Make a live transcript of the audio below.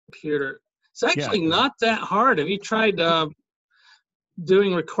computer. It's actually not that hard. Have you tried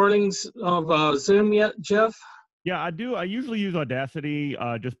doing recordings of Zoom yet, Jeff? Yeah, I do. I usually use Audacity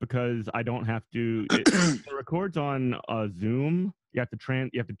just because I don't have to. It records on Zoom. You have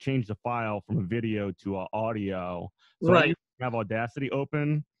to change the file from a video to audio. So I usually have Audacity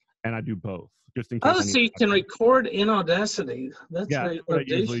open, and I do both just in case. Oh, so you can record in Audacity. That's what I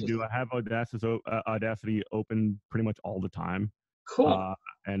usually do. I have Audacity open pretty much all the time. Cool.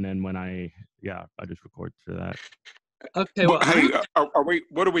 And then when I just record to that. Okay. Well, hey,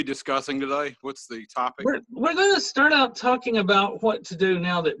 what are we discussing today? What's the topic? We're going to start out talking about what to do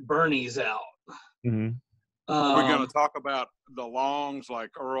now that Bernie's out. Mm-hmm. We're going to talk about the longs like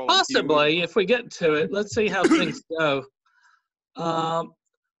Earl. Possibly, if we get to it. Let's see how things go. All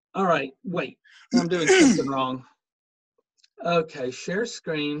right. Wait, I'm doing something wrong. Okay. Share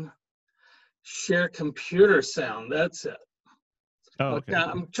screen. Share computer sound. That's it. Oh, okay.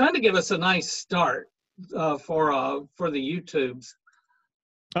 I'm trying to give us a nice start for the YouTubes.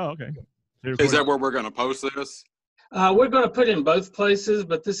 Oh, okay. Is that where we're going to post this? We're going to put it in both places,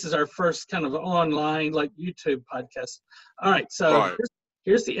 but this is our first kind of online, like YouTube podcast. All right, so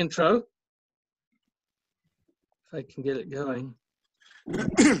here's the intro. If I can get it going.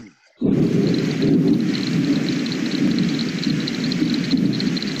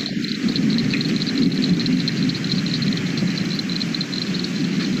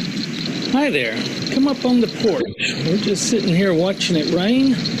 Hi there. Come up on the porch. We're just sitting here watching it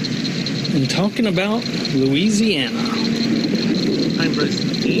rain and talking about Louisiana. I'm Bruce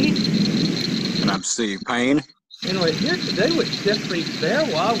McGee. And I'm Steve Payne. And we're here today with Jeffrey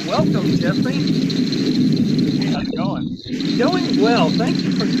Barrois. Welcome, Jeffrey. Hey, how's it going? Going well. Thank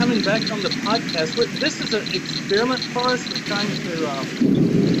you for coming back on the podcast. This is an experiment for us. We're trying to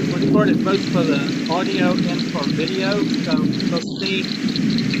record it both for the audio and for video. So we'll see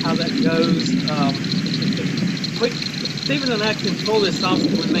how that goes. Stephen and I can pull this off, so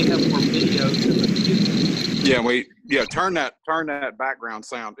we may have more videos in the future. Yeah, turn that background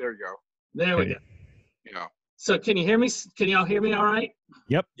sound. There you go. There we go. Yeah. So can you hear me? Can y'all hear me all right?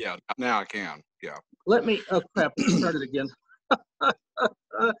 Yep. Yeah, now I can. Yeah. Let me, oh crap, let's start it again.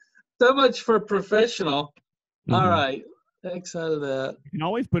 So much for professional. Mm-hmm. All right. Thanks out of that. You can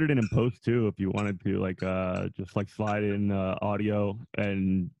always put it in post too if you wanted to, just slide in audio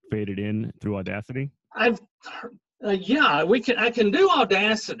and fade it in through Audacity. I can do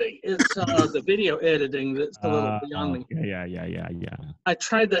Audacity. It's the video editing that's a little beyond me. Yeah. I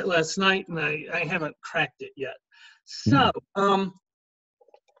tried that last night and I haven't cracked it yet. So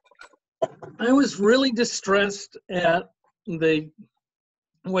I was really distressed at the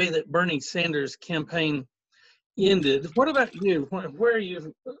way that Bernie Sanders' campaign ended. What about you? Where are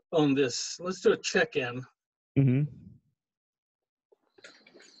you on this? Let's do a check-in. Mm-hmm.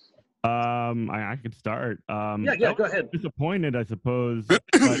 I could start. Go ahead. Disappointed, I suppose. But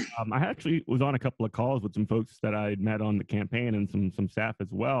I actually was on a couple of calls with some folks that I had met on the campaign and some staff as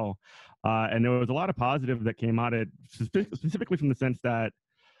well. And there was a lot of positive that came out of it, specifically from the sense that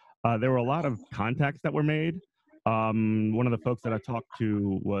there were a lot of contacts that were made. One of the folks that I talked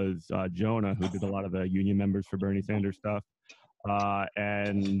to was Jonah, who did a lot of the union members for Bernie Sanders stuff.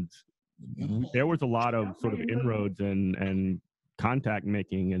 And there was a lot of sort of inroads and contact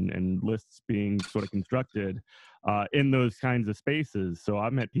making and lists being sort of constructed in those kinds of spaces. So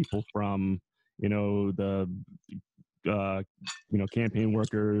I met people from, the campaign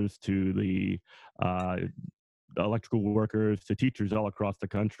workers to the electrical workers to teachers all across the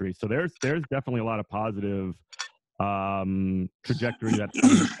country. So there's definitely a lot of positive trajectory that's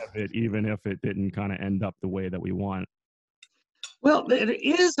coming out of it, even if it didn't kind of end up the way that we want. Well, it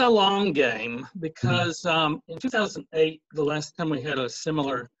is a long game because in 2008, the last time we had a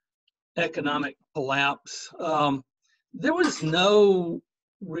similar economic collapse, there was no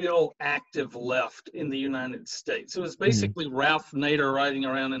real active left in the United States. It was basically Ralph Nader riding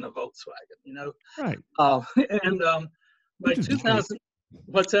around in a Volkswagen, Right. By 2000,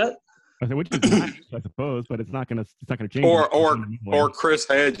 what's that? I said, which is nice, I suppose, but it's not gonna change. Or Chris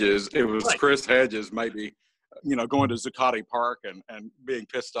Hedges. It was Chris Hedges maybe. Going to Zuccotti Park and being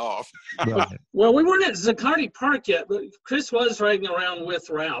pissed off. Right. Well, we weren't at Zuccotti Park yet, but Chris was riding around with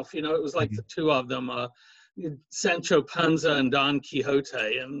Ralph. It was like the two of them, Sancho Panza and Don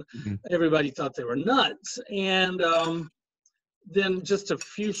Quixote, and everybody thought they were nuts. And then just a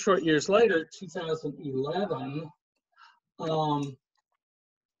few short years later, 2011,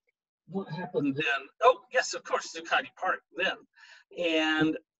 what happened then? Oh, yes, of course, Zuccotti Park then.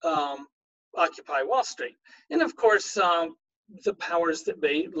 And Occupy Wall Street. And of course, the powers that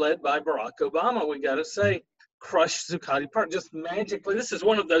be, led by Barack Obama, we got to say, crushed Zuccotti Park just magically. This is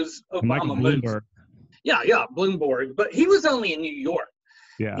one of those Michael Obama moves. Bloomberg. Yeah, Bloomberg. But he was only in New York.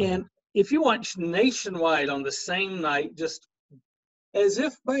 Yeah. And if you watch nationwide on the same night, just as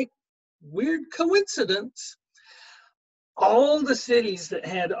if by weird coincidence, all the cities that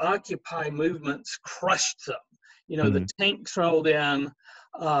had Occupy movements crushed them. You know, the tanks rolled in,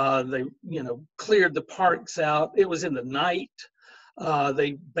 they, you know, cleared the parks out. It was in the night.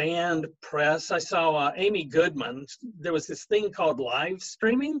 They banned press. I saw Amy Goodman. There was this thing called live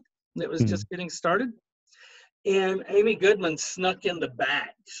streaming that was just getting started. And Amy Goodman snuck in the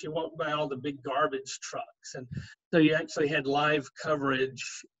back. She walked by all the big garbage trucks. And so you actually had live coverage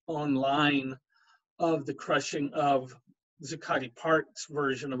online of the crushing of Zuccotti Park's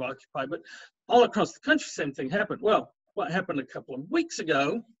version of Occupy. But all across the country, same thing happened. Well, what happened a couple of weeks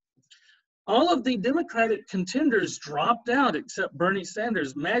ago, all of the Democratic contenders dropped out except Bernie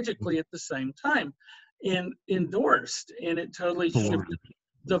Sanders magically at the same time and endorsed. And it totally shifted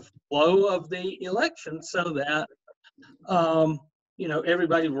the flow of the election so that, you know,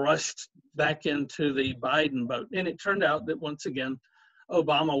 everybody rushed back into the Biden vote. And it turned out that once again,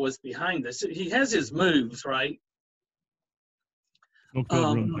 Obama was behind this. He has his moves, right?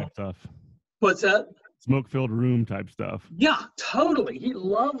 Smoke-filled room type stuff. What's that? Smoke-filled room type stuff. Yeah, totally. He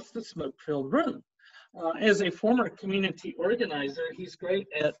loves the smoke-filled room. As a former community organizer, he's great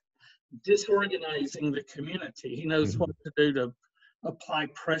at disorganizing the community. He knows what to do to apply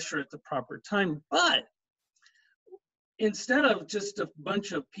pressure at the proper time. But instead of just a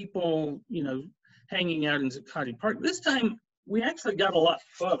bunch of people, you know, hanging out in Zuccotti Park, this time we actually got a lot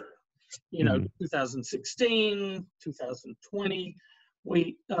further. You know, 2016, 2020,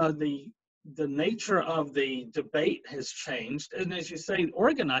 the nature of the debate has changed, and as you say,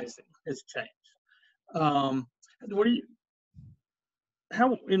 organizing has changed.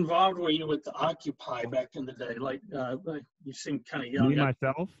 How involved were you with the Occupy back in the day? Like, you seem kind of young. Me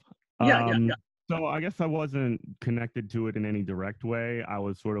myself? Yeah. So I guess I wasn't connected to it in any direct way. I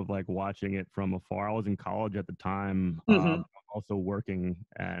was sort of like watching it from afar. I was in college at the time, also working,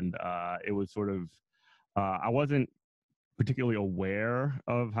 and it was sort of, I wasn't particularly aware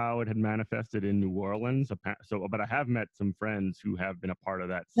of how it had manifested in New Orleans. So, but I have met some friends who have been a part of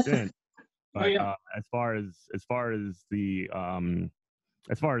that since. But as far as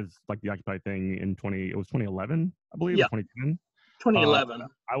like the Occupy thing it was 2011, I believe, or 2010. 2011.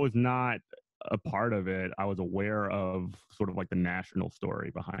 I was not a part of it. I was aware of sort of like the national story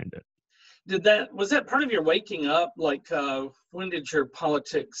behind it. Was that part of your waking up? Like, when did your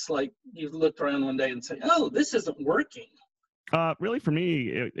politics, like, you looked around one day and say, oh, this isn't working? Really, for me,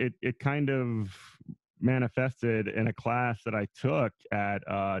 it kind of manifested in a class that I took at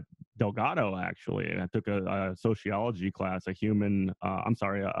Delgado, actually. I took a sociology class, a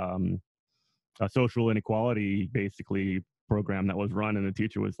social inequality, basically, program that was run, and the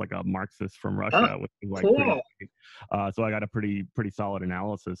teacher was like a Marxist from Russia, which was like cool. So I got a pretty solid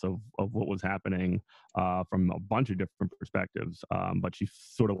analysis of what was happening from a bunch of different perspectives. But she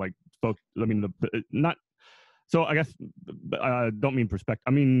sort of like spoke. I mean, So I guess don't mean perspective.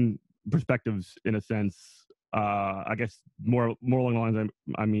 I mean perspectives in a sense. I guess more along the lines.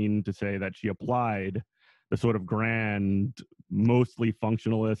 I mean to say that she applied the sort of grand, mostly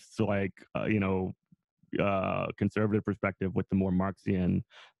functionalists, like conservative perspective with the more Marxian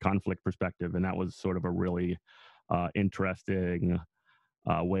conflict perspective, and that was sort of a really interesting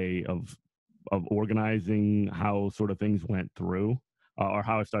way of organizing how sort of things went through. Or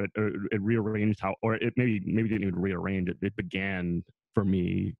how it started, or it rearranged or it maybe didn't even rearrange it. It began for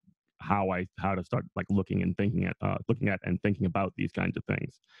me how to start like looking at and thinking about these kinds of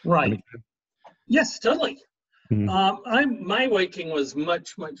things. Right. Yes, totally. Mm-hmm. My waking was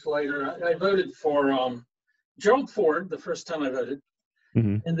much later. I voted for Gerald Ford the first time I voted,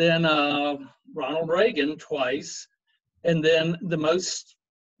 and then Ronald Reagan twice, and then the most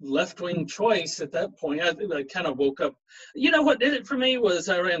left-wing choice at that point. I kind of woke up. You know what did it for me was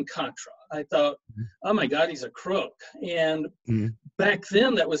I ran Contra. I thought, oh my God, he's a crook. And back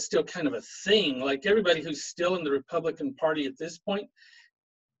then that was still kind of a thing. Like everybody who's still in the Republican Party at this point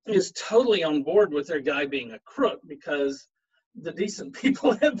is totally on board with their guy being a crook, because the decent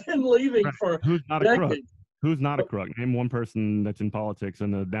people have been leaving for decades. Who's not a crook? Name one person that's in politics in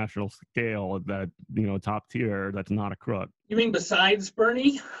the national scale that, top tier, that's not a crook. You mean besides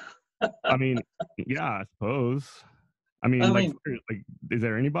Bernie? I mean, yeah, I suppose. I mean, is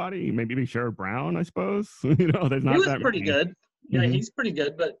there anybody? Maybe Sherrod Brown, I suppose. There's not that many. He was pretty good. Yeah, he's pretty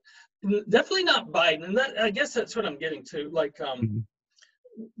good, but definitely not Biden. And I guess that's what I'm getting to. Like,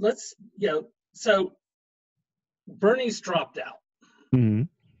 so Bernie's dropped out.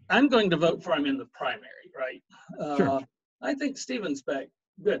 I'm going to vote for him in the primary. right? Sure. I think Stephen's back.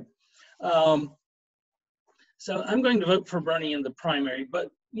 Good. So I'm going to vote for Bernie in the primary,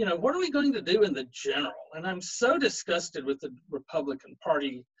 but what are we going to do in the general? And I'm so disgusted with the Republican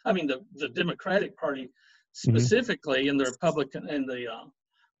Party. I mean, the Democratic Party specifically, and the Republican and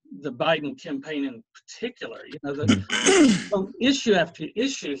the Biden campaign in particular. From issue after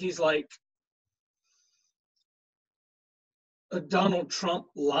issue, he's like a Donald Trump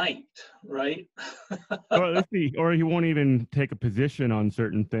light, right? Or he won't even take a position on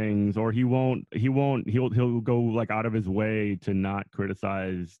certain things, or he'll go like out of his way to not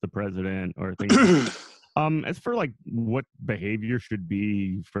criticize the president or things. As for like what behavior should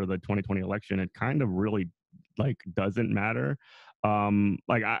be for the 2020 election, it kind of really like doesn't matter.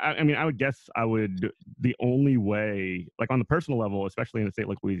 Like I mean, I would guess the only way, like on the personal level, especially in a state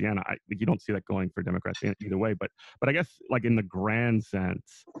like Louisiana, you don't see that going for Democrats either way. But I guess like in the grand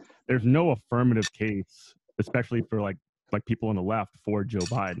sense, there's no affirmative case, especially for like people on the left for Joe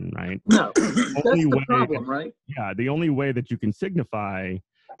Biden, right? No, that's the problem, right? Yeah, the only way that you can signify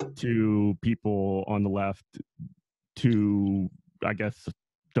to people on the left to, I guess,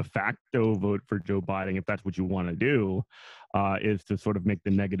 de facto vote for Joe Biden, if that's what you want to do, is to sort of make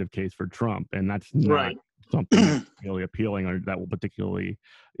the negative case for Trump, and that's not something really appealing or that will particularly,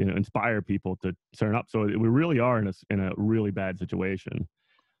 inspire people to turn up. So we really are in a really bad situation.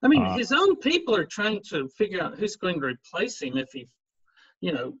 I mean, his own people are trying to figure out who's going to replace him if he,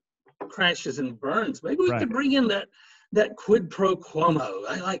 crashes and burns. Maybe we could bring in that quid pro Cuomo.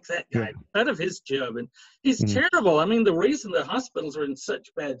 I like that guy out of his job, and he's terrible. I mean, the reason the hospitals are in such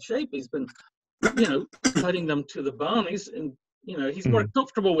bad shape, he's been, cutting them to the bone. He's more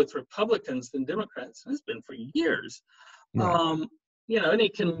comfortable with Republicans than Democrats. It's been for years. And he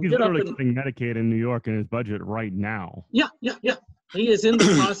can he's get up literally and cutting Medicaid in New York in his budget right now. Yeah. He is in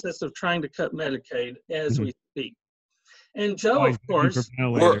the process of trying to cut Medicaid as we speak. And Joe, of course.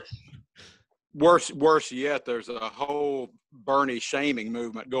 Worse yet, there's a whole Bernie shaming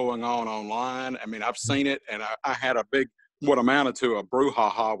movement going on online. I mean, I've seen it, and I had a big, what amounted to a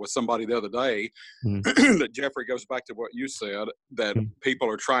brouhaha with somebody the other day. That Jeffrey goes back to what you said, that people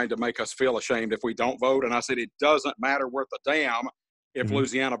are trying to make us feel ashamed if we don't vote. And I said, it doesn't matter worth a damn if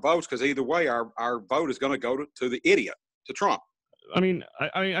Louisiana votes, because either way, our vote is going to go to the idiot, to Trump. I mean,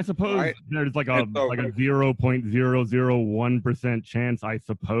 I suppose there's like a 0.001% chance, I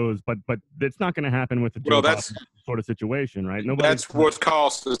suppose, but it's not going to happen with the Joe Biden sort of situation, right? That's what's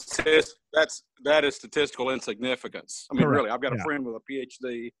called that is statistical insignificance. I mean, really, I've got a friend with a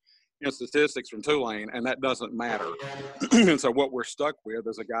PhD in statistics from Tulane, and that doesn't matter. And so what we're stuck with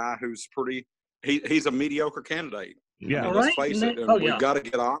is a guy who's he's a mediocre candidate. Yeah, let's face it, and we've got to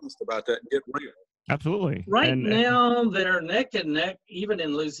get honest about that and get real. Absolutely. Now they're neck and neck, even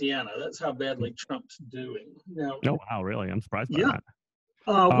in Louisiana. That's how badly Trump's doing. Oh, wow, really? I'm surprised by that.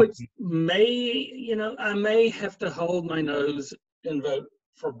 Which may, I may have to hold my nose and vote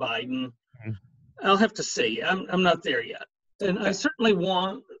for Biden. I'll have to see. I'm not there yet. And I certainly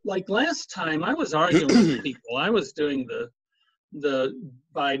want, like last time, I was arguing with people. I was doing the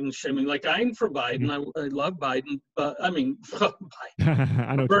Biden shaming. Like, I'm for Biden. I love Biden, but I mean, Biden.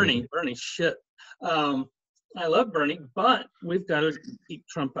 I know Bernie, shit. I love Bernie, but we've got to keep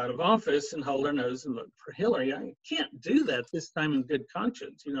Trump out of office and hold our nose and vote for Hillary. I can't do that this time in good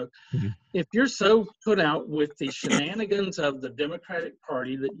conscience. If you're so put out with the shenanigans of the Democratic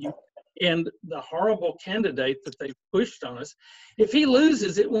Party and the horrible candidate that they pushed on us, if he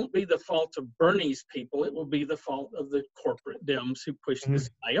loses, it won't be the fault of Bernie's people. It will be the fault of the corporate Dems who pushed this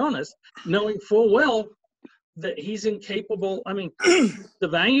guy on us, knowing full well that he's incapable. I mean, the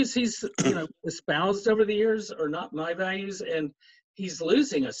values he's espoused over the years are not my values, and he's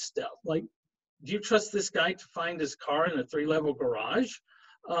losing a step. Like, do you trust this guy to find his car in a 3-level garage?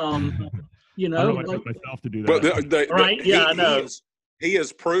 I don't know myself to do that. But I know. He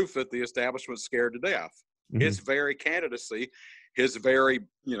is proof that the establishment's scared to death. His very candidacy, his very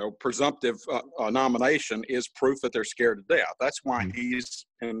presumptive nomination is proof that they're scared to death. That's why he's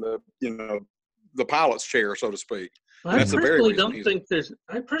in the pilot's chair, so to speak. I personally don't think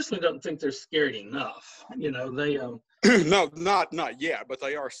they're scared enough. They no, not yet, but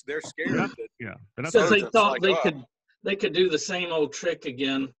they're scared. Because they thought they could do the same old trick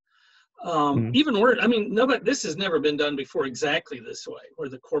again. Even worse. I mean, this has never been done before exactly this way, where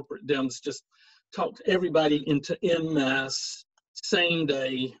the corporate Dems just talked everybody into en masse, same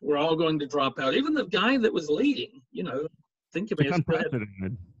day. We're all going to drop out. Even the guy that was leading, think of it.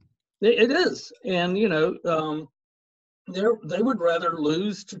 It is. And, they would rather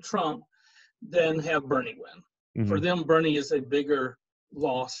lose to Trump than have Bernie win. For them, Bernie is a bigger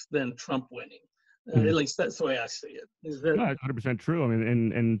loss than Trump winning. At least that's the way I see it. Is that? No, 100% true. I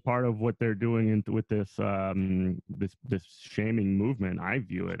mean, and part of what they're doing with this this shaming movement, I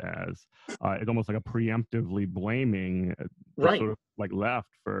view it as it's almost like a preemptively blaming the Right. sort of like left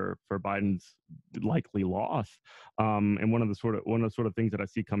for Biden's likely loss. And one of the sort of things that I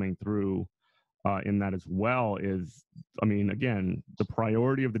see coming through in that as well is, I mean, again, the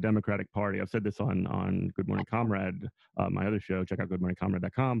priority of the Democratic Party. I've said this on Good Morning Comrade, my other show. Check out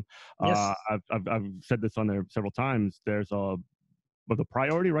goodmorningcomrade.com. Yes. I've said this on there several times. But the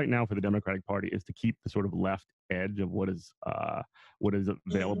priority right now for the Democratic Party is to keep the sort of left edge of what is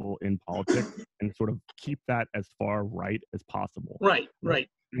available in politics and sort of keep that as far right as possible. Right. Right.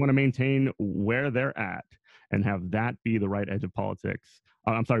 You want to maintain where they're at and have that be the right edge of politics.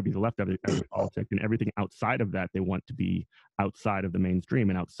 Be the left edge of politics, and everything outside of that, they want to be outside of the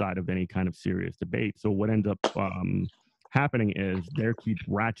mainstream and outside of any kind of serious debate. So what ends up happening is they keep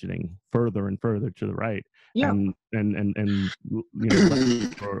ratcheting further and further to the right, and you know,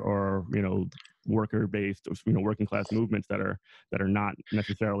 or you know, worker-based, you know, working class movements that are not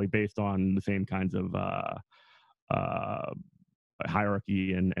necessarily based on the same kinds of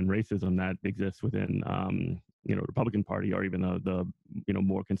hierarchy and racism that exists within you know, Republican Party, or even the you know,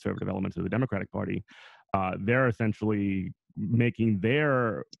 more conservative elements of the Democratic Party. They're essentially making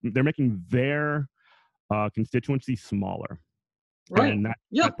their constituency smaller, Right. and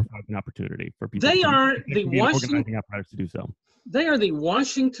that provides an opportunity for people. They are the organizing apparatus to do so. They are the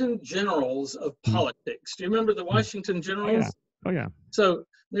Washington Generals of politics. Do you remember the Washington Generals? Oh yeah. So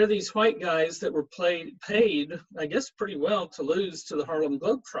they're these white guys that were paid, I guess, pretty well to lose to the Harlem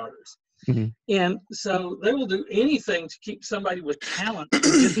Globetrotters. And so they will do anything to keep somebody with talent from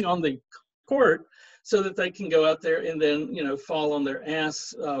getting on the court so that they can go out there and then, you know, fall on their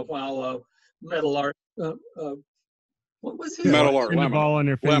ass while Metal Art, what was his? Metal Art, the ball on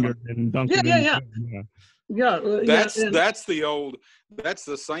your finger and dunk it in. That's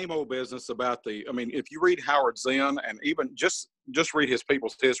the same old business about I mean, if you read Howard Zinn, and even just read his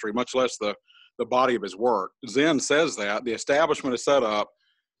People's History, much less the body of his work, Zinn says that the establishment is set up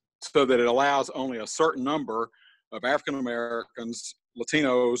so that it allows only a certain number of African Americans,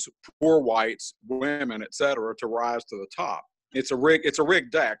 Latinos, poor whites, women, etc., to rise to the top. It's a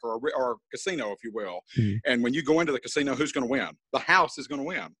rigged deck, or a casino, if you will. And when you go into the casino, who's going to win? The house is going to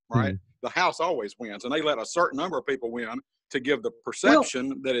win, right? The house always wins, and they let a certain number of people win to give the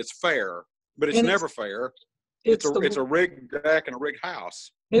perception that it's fair, but it's never fair. It's a rigged deck and a rigged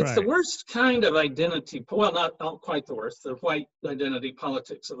house. It's the worst kind of identity. Well, not quite the worst. The white identity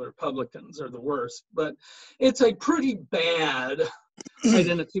politics of the Republicans are the worst, but it's a pretty bad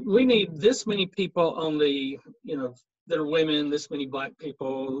identity. We need this many people on the, you know, that are women, this many black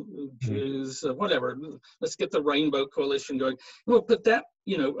people, Jews, whatever. Let's get the Rainbow Coalition going. We'll put that,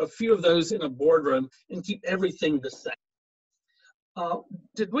 you know, a few of those in a boardroom and keep everything the same.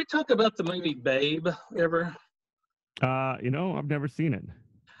 Did we talk about the movie Babe ever? You know, I've never seen it.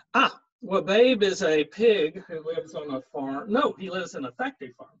 Well, Babe is a pig who lives on a farm. No, he lives in a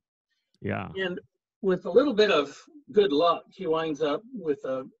factory farm. Yeah. And with a little bit of good luck, he winds up with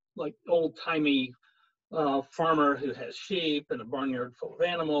a like old-timey farmer who has sheep and a barnyard full of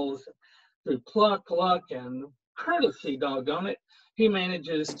animals. Through pluck, luck, and courtesy, doggone it, he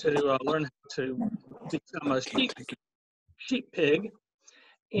manages to learn how to become a sheep pig,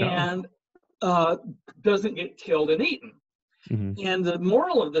 and doesn't get killed and eaten. And the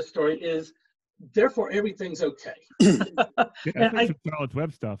moral of the story is, therefore, everything's okay. That's like some Charlotte's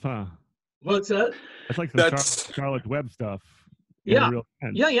Web stuff, huh? What's that? That's like some Charlotte's Web stuff. Yeah.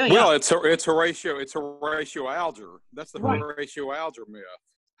 Well, it's Horatio Alger. That's the Horatio Alger myth.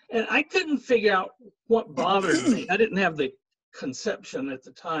 And I couldn't figure out what bothered me. I didn't have the conception at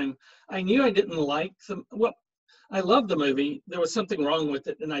the time. I knew I didn't like I loved the movie. There was something wrong with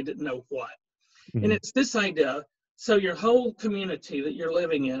it, and I didn't know what. And it's this idea. So your whole community that you're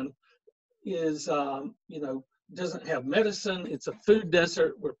living in is, you know, doesn't have medicine. It's a food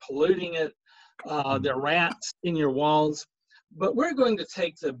desert. We're polluting it. There are rats in your walls. But we're going to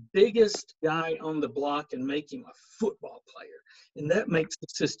take the biggest guy on the block and make him a football player. And that makes the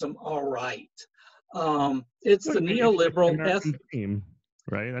system all right. It's the neoliberal dream,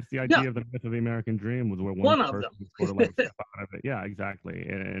 right? That's the idea of the myth of the American dream, was where one person sort of like step out of it. Yeah, exactly.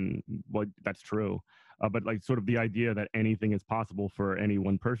 And well, that's true. But like sort of the idea that anything is possible for any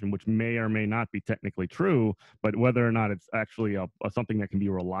one person, which may or may not be technically true, but whether or not it's actually something that can be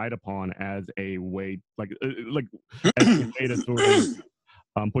relied upon as a way, as a way to sort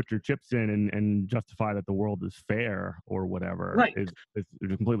put your chips in and justify that the world is fair or whatever Right. is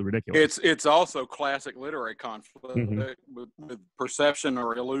completely ridiculous. It's also classic literary conflict Mm-hmm. with perception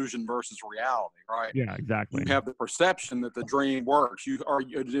or illusion versus reality, right? Yeah, exactly. You have the perception that the dream works.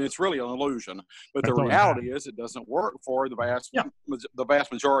 It's really an illusion, but That's the all it reality is it doesn't work for the vast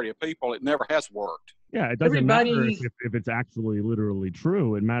majority of people. It never has worked. Yeah, it doesn't matter Everybody, if it's actually literally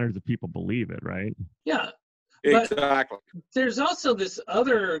true. It matters if people believe it, right? yeah. But Exactly. there's also this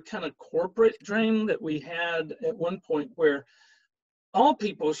other kind of corporate dream that we had at one point where all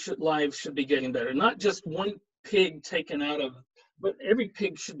people's lives should be getting better, not just one pig taken out of, but every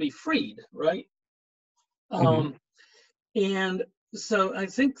pig should be freed, right? Mm-hmm. And so I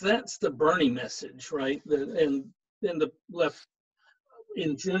think that's the Bernie message, right? And the left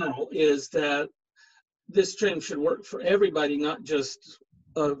in general is that this dream should work for everybody, not just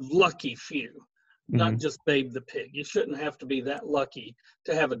a lucky few, not Mm-hmm. just Babe the pig. You shouldn't have to be that lucky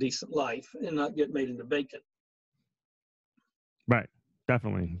to have a decent life and not get made into bacon. Right.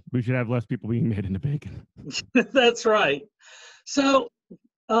 Definitely. We should have less people being made into bacon. That's right. So,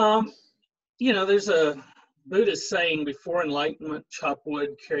 there's a Buddhist saying, before enlightenment, chop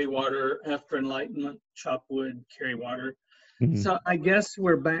wood, carry water. After enlightenment, chop wood, carry water. Mm-hmm. So I guess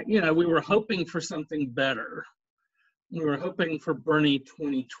we're back. We were hoping for something better. We were hoping for Bernie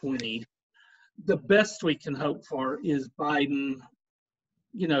 2020. The best we can hope for is Biden,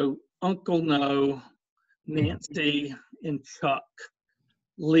 Uncle No, Nancy, and Chuck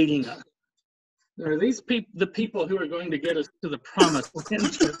leading us. Are these the people who are going to get us to the promised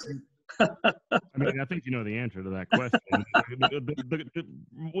land? I mean, I think you know the answer to that question.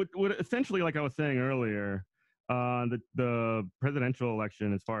 What essentially, like I was saying earlier, the presidential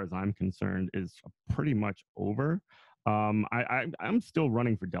election, as far as I'm concerned, is pretty much over. I'm still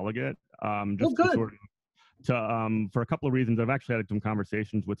running for delegate. Just to sort of for a couple of reasons. I've actually had some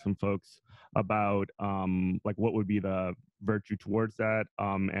conversations with some folks about like what would be the virtue towards that,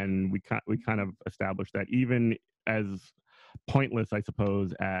 and we kind of established that even as pointless, I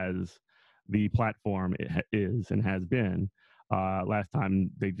suppose, as the platform is and has been. Last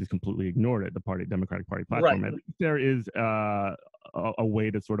time they just completely ignored it, the Democratic Party platform. Right. At least there is a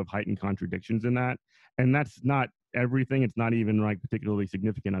way to sort of heighten contradictions in that, and that's not everything. It's not even like particularly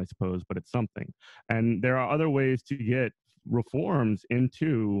significant, I suppose, but it's something. And there are other ways to get reforms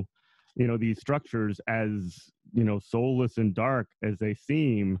into, these structures, as soulless and dark as they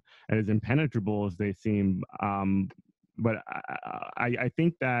seem, and as impenetrable as they seem. But I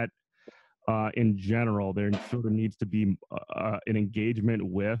think that in general, there sort of needs to be an engagement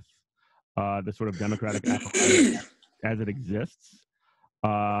with the sort of democratic apparatus as it exists,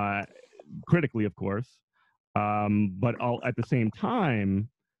 critically, of course. But at the same time,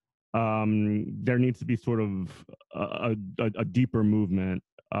 there needs to be sort of a deeper movement,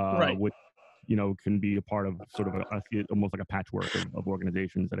 Right. which can be a part of sort of almost like a patchwork of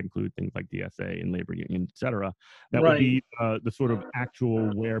organizations that include things like DSA and labor union, et cetera. That would be the sort of actual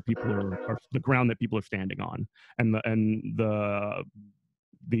where people are the ground that people are standing on, and the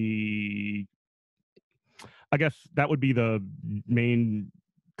I guess that would be the main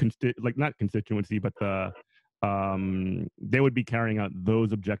not constituency, but they would be carrying out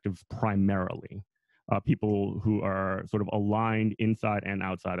those objectives primarily. People who are sort of aligned inside and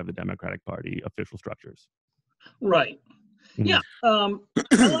outside of the Democratic Party official structures. Right. Mm-hmm. Yeah. I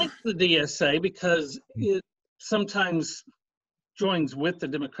like the DSA because it sometimes joins with the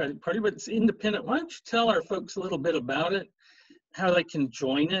Democratic Party, but it's independent. Why don't you tell our folks a little bit about it, how they can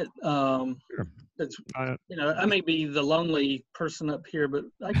join it? Sure. It's, I may be the lonely person up here, but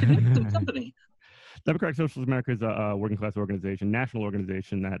I could use some company. Democratic Socialist America is a working class organization, national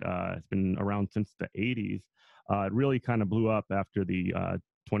organization that has been around since the 80s. It really kind of blew up after the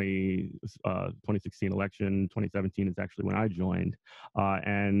 2016 election. 2017 is actually when I joined,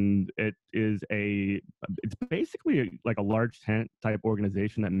 and it's basically like a large tent type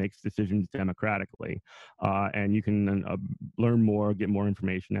organization that makes decisions democratically, and you can learn more, get more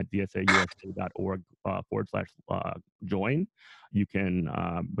information at dsausa.org/join. You can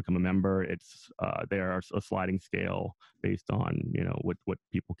become a member. It's there's a sliding scale based on what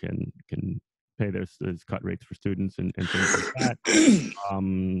people can pay. There's cut rates for students and things like that.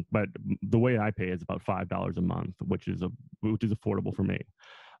 But the way I pay is about $5 a month, which is affordable for me.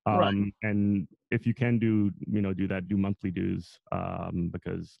 Right. And if you can do monthly dues,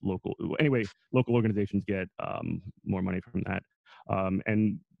 because local organizations get more money from that.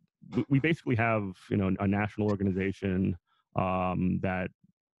 And we basically have a national organization that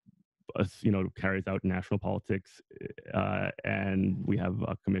carries out national politics, and we have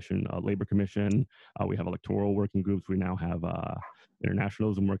a commission, a labor commission. We have electoral working groups. We now have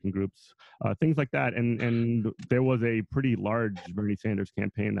internationalism working groups, things like that. And there was a pretty large Bernie Sanders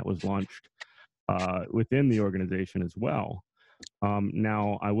campaign that was launched within the organization as well.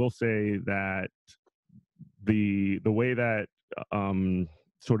 Now, I will say that the way that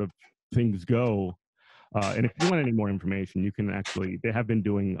sort of things go, and if you want any more information, you can actually, they have been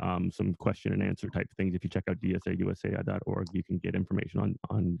doing some question and answer type things. If you check out dsausa.org, you can get information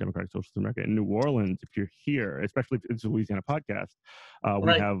on Democratic Socialists in America. In New Orleans, if you're here, especially if it's a Louisiana podcast,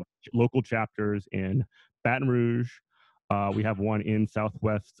 we have local chapters in Baton Rouge. We have one in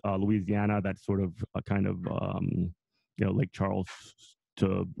Southwest Louisiana that's sort of a kind of, Lake Charles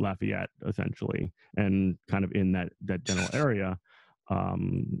to Lafayette, essentially, and kind of in that general area.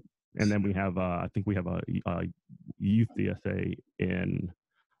 And then we have, I think we have a youth DSA in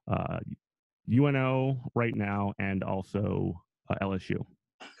UNO right now, and also LSU.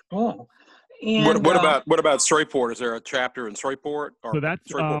 Oh, and what about Shreveport? Is there a chapter in Shreveport? Or so that's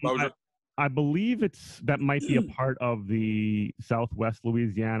Shreveport, I believe that might be a part of the Southwest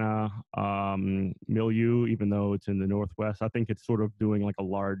Louisiana milieu, even though it's in the Northwest. I think it's sort of doing like a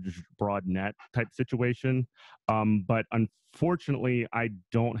large, broad net type situation. But unfortunately, I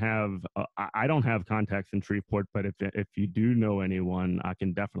don't have contacts in Shreveport. But if you do know anyone, I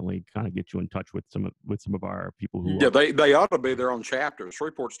can definitely kind of get you in touch with some of our people who. Yeah, they ought to be their own chapters.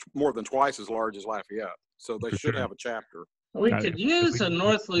 Shreveport's more than twice as large as Lafayette, so they should have a chapter. We could use a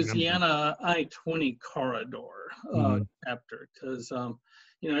North Louisiana I-20 corridor chapter, because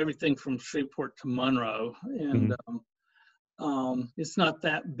everything from Shreveport to Monroe, and it's not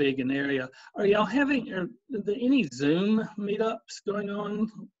that big an area. Are y'all having any Zoom meetups going on?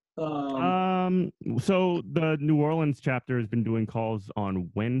 So the New Orleans chapter has been doing calls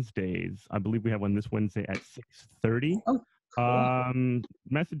on Wednesdays. I believe we have one this Wednesday at 6:30. Oh. Cool.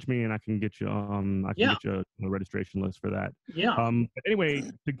 Message me and I can get you get you a registration list for that. Yeah. But anyway,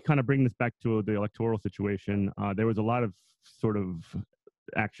 to kind of bring this back to the electoral situation, there was a lot of sort of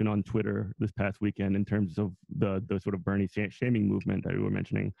action on Twitter this past weekend in terms of the sort of Bernie shaming movement that we were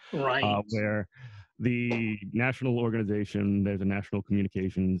mentioning. Right. Where the national organization, there's a national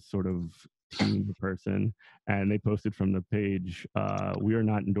communications sort of team person, and they posted from the page, we are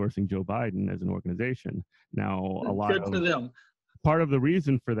not endorsing Joe Biden as an organization. Now, part of the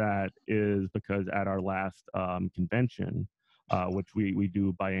reason for that is because at our last convention, which we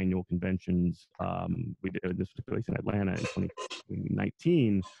do biannual conventions, this took place in Atlanta in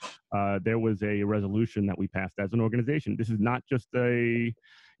 2019, there was a resolution that we passed as an organization. This is not just a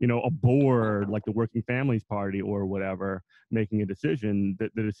board like the Working Families Party or whatever making a decision.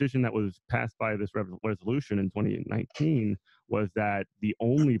 The decision that was passed by this resolution in 2019 was that the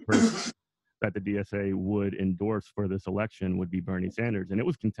only person that the DSA would endorse for this election would be Bernie Sanders. And it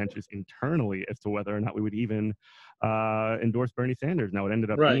was contentious internally as to whether or not we would even endorse Bernie Sanders. Now, it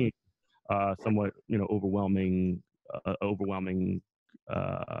ended up being somewhat, overwhelming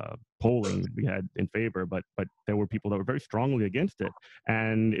polling we had in favor, but there were people that were very strongly against it.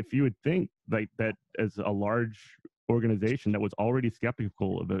 And if you would think like that, as a large organization that was already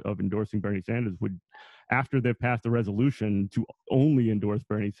skeptical of endorsing Bernie Sanders, would, after they've passed a resolution to only endorse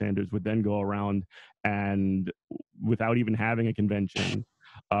Bernie Sanders, would then go around and, without even having a convention,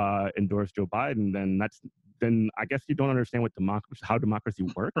 endorse Joe Biden, then I guess you don't understand how democracy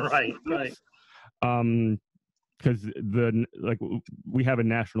works. Right. Because we have a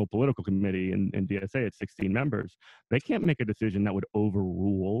national political committee in DSA, it's 16 members. They can't make a decision that would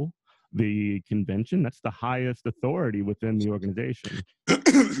overrule the convention. That's the highest authority within the organization.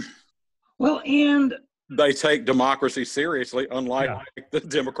 Well, and they take democracy seriously, unlike the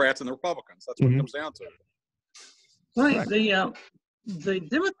Democrats and the Republicans. That's what it comes down to. Right. The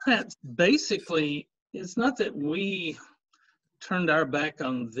Democrats, basically, it's not that we turned our back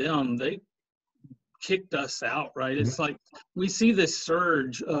on them. They kicked us out, right? It's like we see this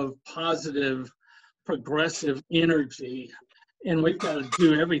surge of positive, progressive energy, and we've got to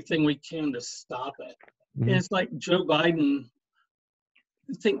do everything we can to stop it. And it's like Joe Biden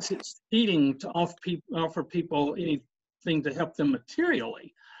thinks it's cheating to offer people anything to help them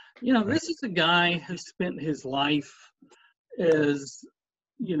materially. This is a guy who spent his life as,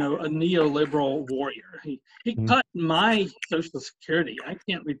 a neoliberal warrior. He cut my Social Security. I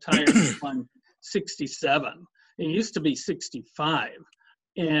can't retire until I'm 67. It used to be 65.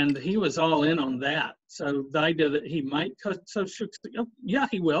 And he was all in on that. So the idea that he might cut Social Security, yeah,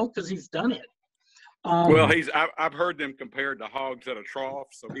 he will, because he's done it. Well, I've heard them compared to hogs at a trough.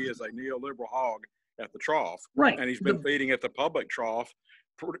 So he is a neoliberal hog at the trough. Right. And he's been feeding at the public trough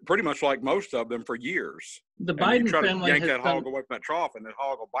pretty much like most of them for years. The And Biden you try to family yank has that done, hog away from that trough, and that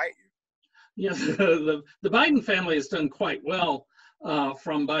hog will bite you. yes, the Biden family has done quite well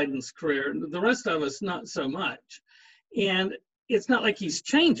from Biden's career. The rest of us, not so much. And it's not like he's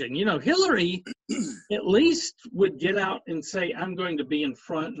changing. You know, Hillary at least would get out and say, I'm going to be in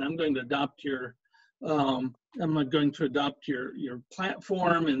front and I'm going to adopt your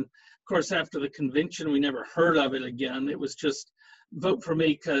platform. And of course, after the convention, we never heard of it again. It was just vote for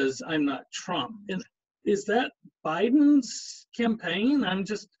me because I'm not Trump. And is that Biden's campaign? I'm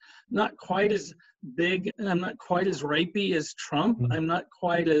just not quite as big. I'm not quite as rapey as Trump. I'm not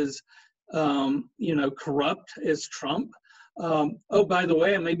quite as, corrupt as Trump. Oh, by the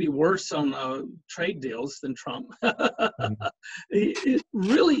way, I may be worse on trade deals than Trump. It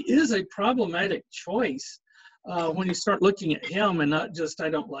really is a problematic choice when you start looking at him and not just, I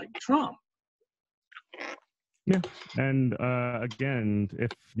don't like Trump. Yeah. And again,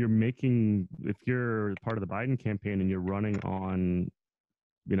 if you're part of the Biden campaign and you're running on,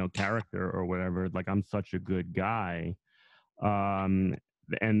 character or whatever, like I'm such a good guy, and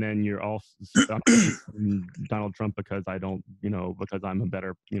then you're also Donald Trump because I don't, because I'm a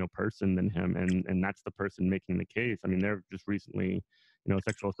better, person than him, and that's the person making the case. I mean, they're just recently,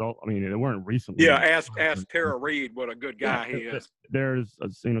 sexual assault. I mean, they weren't recently. Yeah, ask Tara Reid what a good guy he is. There's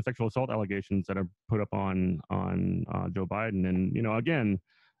sexual assault allegations that are put up on Joe Biden, and again,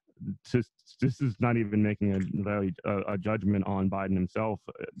 this is not even making a judgment on Biden himself.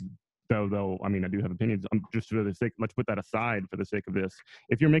 Though I mean, I do have opinions. Just for the sake, let's put that aside for the sake of this.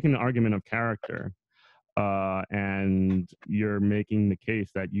 If you're making an argument of character, and you're making the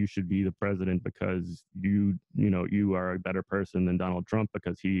case that you should be the president because you are a better person than Donald Trump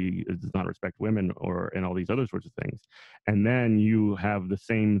because he does not respect women and all these other sorts of things, and then you have the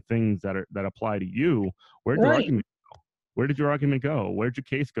same things that apply to you, where'd your argument go? Where did your argument go? Where'd your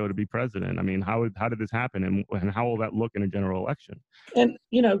case go to be president? I mean, how did this happen, and how will that look in a general election? And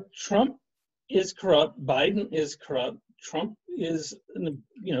Trump is corrupt. Biden is corrupt. Trump is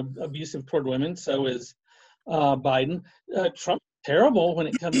abusive toward women. So is Biden. Trump's terrible when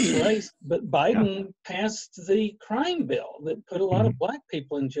it comes to race, but Biden passed the crime bill that put a lot of black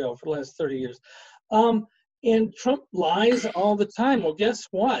people in jail for the last 30 years. And Trump lies all the time. Well, guess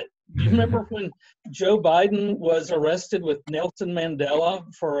what? Do you remember when Joe Biden was arrested with Nelson Mandela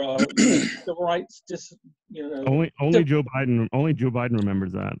for civil rights? Only Joe Biden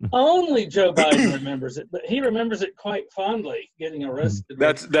remembers that. Only Joe Biden remembers it, but he remembers it quite fondly, getting arrested.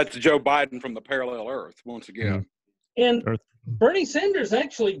 That's Joe Biden from the parallel Earth once again. And Bernie Sanders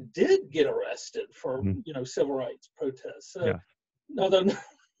actually did get arrested for civil rights protests. Although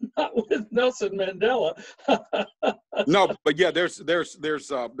not with Nelson Mandela. No, but yeah, there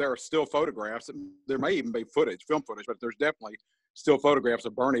are still photographs. There may even be film footage, but there's definitely still photographs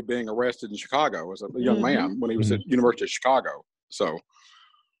of Bernie being arrested in Chicago as a young man when he was at University of Chicago. So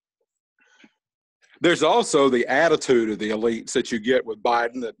there's also the attitude of the elites that you get with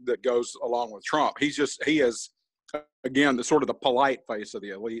Biden that goes along with Trump. He is, again, the sort of the polite face of the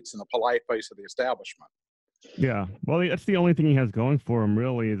elites and the polite face of the establishment. Yeah, well, that's the only thing he has going for him,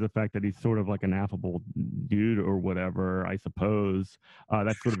 really, is the fact that he's sort of like an affable dude or whatever, I suppose.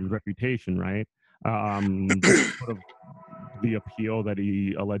 That's sort of his reputation, right? Sort of the appeal that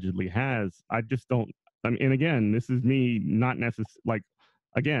he allegedly has. I just don't. I mean, and again, this is me not necessarily like.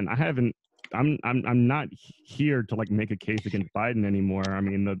 Again, I'm not here to like make a case against Biden anymore. I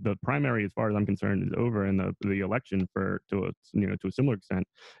mean, the primary, as far as I'm concerned, is over, and the election to a similar extent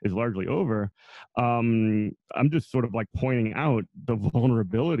is largely over. I'm just sort of like pointing out the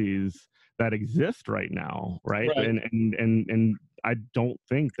vulnerabilities that exist right now, right? And I don't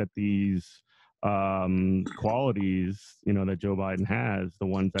think that these qualities that Joe Biden has, the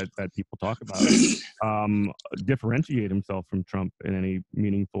ones that people talk about, differentiate himself from Trump in any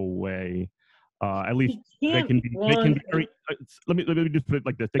meaningful way. At least they can be very. Let me just put it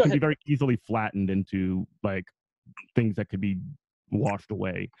like this: they can be very easily flattened into like things that could be washed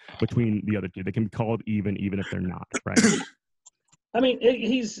away between the other two. They can be called even if they're not, right? I mean,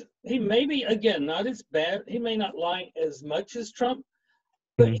 he may be, again, not as bad. He may not lie as much as Trump,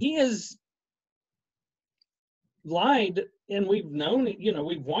 but he has lied, and we've known it.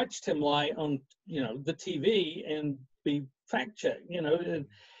 We've watched him lie on the TV and be fact checked. And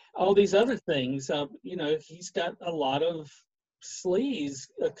all these other things. He's got a lot of sleaze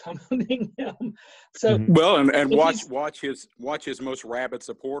accompanying him. So well, and watch his most rabid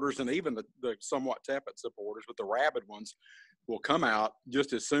supporters, and even the somewhat tepid supporters, but the rabid ones will come out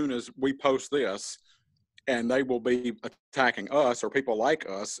just as soon as we post this, and they will be attacking us or people like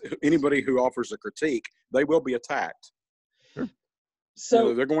us. Anybody who offers a critique, they will be attacked. Sure.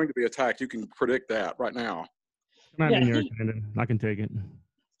 So they're going to be attacked. You can predict that right now. Come at me, Eric, I can take it.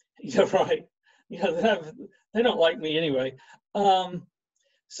 Yeah, right. Yeah, they don't like me anyway.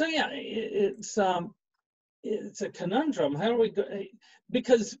 So yeah, it's a conundrum. How do we go?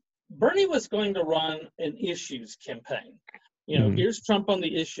 Because Bernie was going to run an issues campaign. Here's Trump on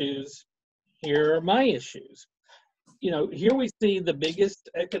the issues. Here are my issues. Here we see the biggest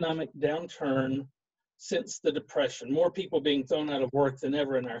economic downturn since the Depression. More people being thrown out of work than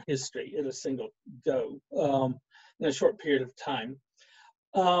ever in our history in a single go, in a short period of time.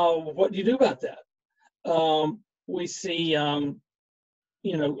 What do you do about that? We see, a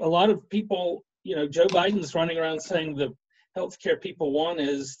lot of people, Joe Biden's running around saying the healthcare people want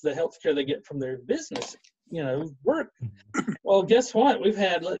is the healthcare they get from their business, work. Well, guess what? We've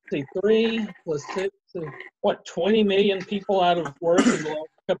had, 3 plus 6, 20 million people out of work in the last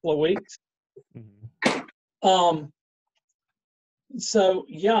couple of weeks. So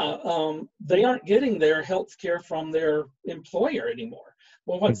yeah, they aren't getting their health care from their employer anymore.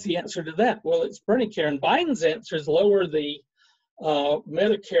 Well, what's the answer to that? Well, it's Bernie care, and Biden's answer is lower the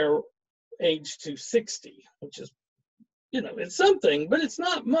Medicare age to 60, which is, it's something, but it's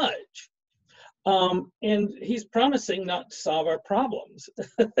not much. And he's promising not to solve our problems.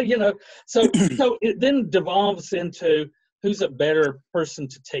 So it then devolves into who's a better person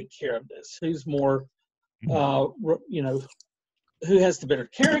to take care of this, who's more, who has the better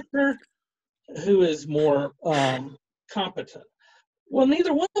character, who is more competent. Well,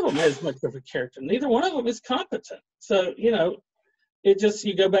 neither one of them has much of a character. Neither one of them is competent. So, it just,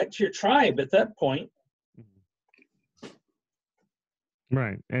 you go back to your tribe at that point.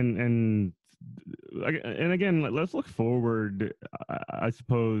 Right. And again, let's look forward, I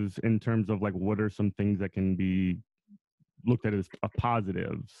suppose, in terms of what are some things that can be looked at as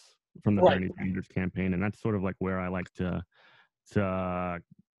positives from the Bernie Sanders campaign. And that's sort of where I like to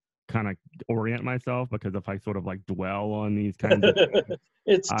kind of orient myself, because if I sort of dwell on these kinds of things,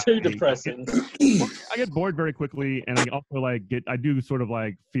 it's too depressing. I get bored very quickly, and I also I do sort of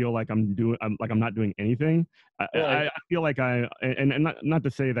feel like I'm not doing anything. I feel like and not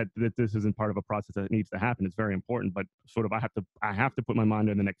to say that this isn't part of a process that needs to happen. It's very important, but sort of I have to put my mind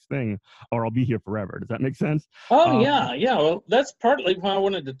on the next thing, or I'll be here forever. Does that make sense? Oh yeah. Well, that's partly why I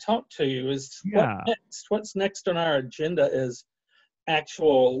wanted to talk to you. Is what's next on our agenda is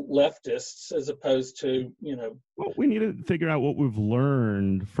actual leftists, as opposed to Well, we need to figure out what we've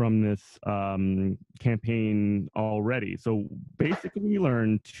learned from this campaign already. So basically, we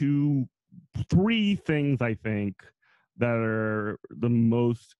learned 3 things, I think, that are the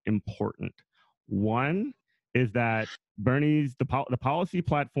most important. One is that the policy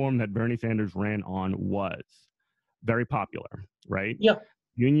platform that Bernie Sanders ran on was very popular, right? Yeah.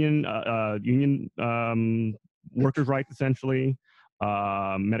 Union workers' rights, essentially.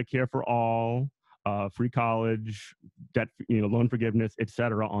 Medicare for all, free college, debt, loan forgiveness,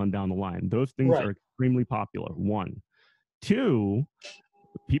 etc. on down the line. Those things are extremely popular. 1. 2,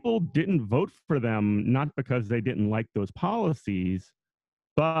 people didn't vote for them not because they didn't like those policies,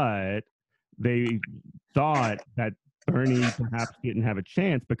 but they thought that Bernie perhaps didn't have a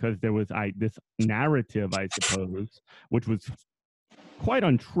chance because there was this narrative, I suppose, which was quite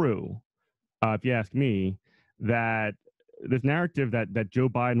untrue, if you ask me, that this narrative that Joe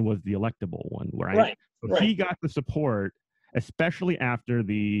Biden was the electable one, right? So he got the support, especially after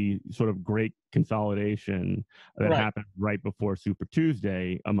the sort of great consolidation that happened right before Super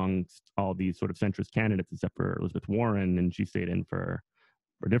Tuesday amongst all these sort of centrist candidates, except for Elizabeth Warren, and she stayed in for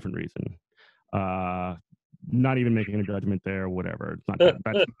a different reason. Not even making a judgment there, whatever. It's not that's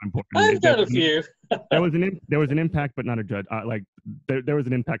not important. I've got a few. there was an impact, but not a judge. There was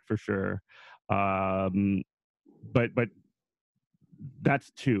an impact for sure. But that's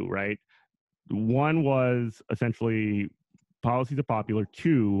 2, right? 1 was essentially policies are popular.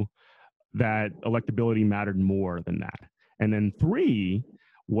 2, that electability mattered more than that. And then 3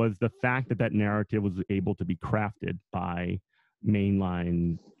 was the fact that narrative was able to be crafted by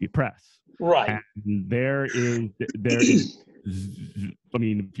mainline press. Right. And there is, I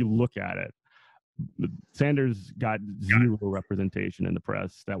mean, if you look at it, Sanders got 0 representation in the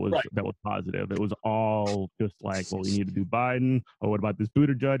press. That was positive. It was all just well, you need to do Biden. Oh, what about this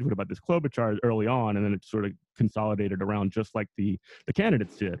Buttigieg? What about this Klobuchar early on? And then it sort of consolidated around just like the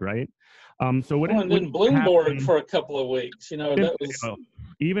candidates did, right? So what? And then Bloomberg for a couple of weeks. That was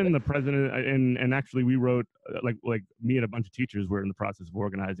even the president. And actually, we wrote like me and a bunch of teachers were in the process of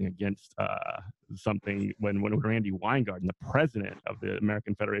organizing against something when Randy Weingarten, the president of the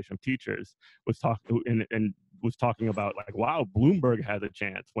American Federation of Teachers, was talking and was talking about wow, Bloomberg has a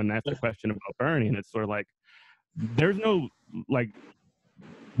chance when that's the question about Bernie, and it's sort of there's no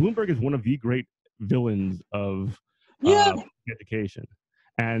Bloomberg is one of the great villains of education.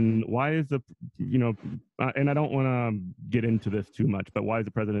 And why is the, and I don't want to get into this too much, but why is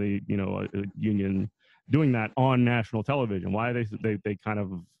the president of the, union doing that on national television? Why are they kind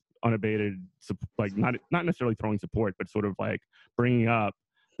of unabated, like not necessarily throwing support, but sort of like bringing up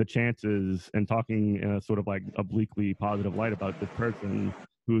the chances and talking in a sort of like obliquely positive light about this person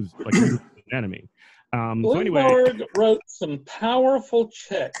who's like an enemy. So anyway, Bloomberg wrote some powerful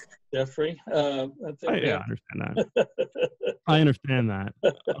checks, Jeffrey. I understand that. I understand that.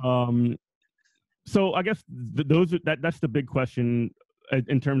 So I guess that's the big question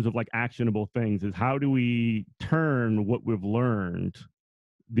in terms of like actionable things, is how do we turn what we've learned,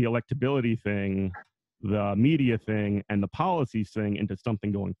 the electability thing, the media thing, and the policies thing, into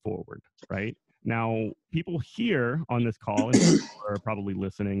something going forward, right? Now, people here on this call and who are probably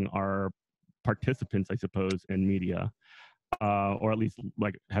listening are participants, I suppose, in media, or at least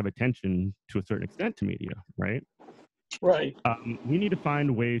like have attention to a certain extent to media, right? Right. We need to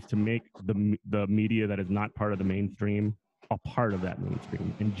find ways to make the media that is not part of the mainstream a part of that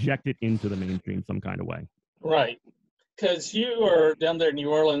mainstream, inject it into the mainstream some kind of way. Right. Because you are down there in New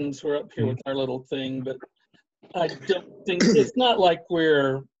Orleans, we're up here with our little thing, but I don't think, it's not like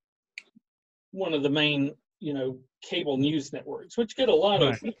we're one of the main, cable news networks, which get a lot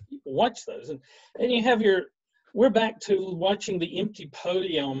of people watch those. And you have we're back to watching the empty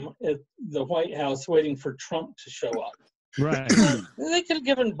podium at the White House waiting for Trump to show up. Right. They could have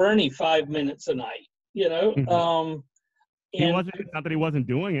given Bernie 5 minutes a night, He wasn't. It's not that he wasn't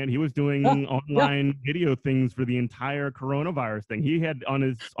doing it. He was doing online video things for the entire coronavirus thing. He had on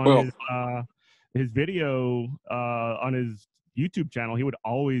his video on his YouTube channel. He would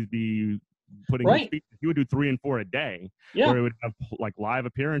always be putting his speeches. He would do 3 and 4 a day, where he would have like live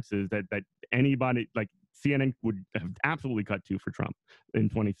appearances that anybody like CNN would have absolutely cut to for Trump in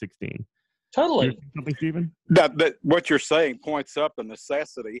 2016. Totally. Something, Stephen? That what you're saying points up the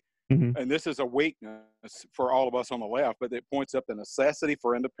necessity. And this is a weakness for all of us on the left, but it points up the necessity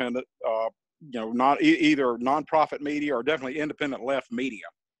for independent, not either nonprofit media or definitely independent left media,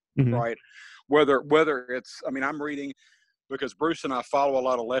 right? Whether it's, I'm reading, because Bruce and I follow a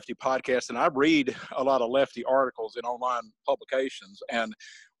lot of lefty podcasts, and I read a lot of lefty articles in online publications, and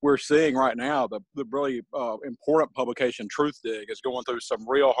we're seeing right now the really important publication Truth Dig is going through some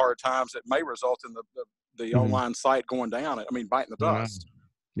real hard times that may result in the online site going down. Biting the dust.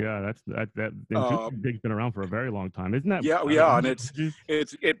 Yeah, that Dig's been around for a very long time, isn't that? Yeah, and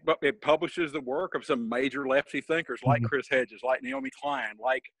it publishes the work of some major lefty thinkers like Chris Hedges, like Naomi Klein,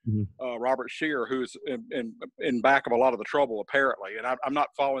 like Robert Scheer, who's in back of a lot of the trouble apparently. And I'm not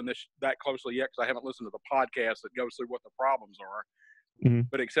following this that closely yet because I haven't listened to the podcast that goes through what the problems are.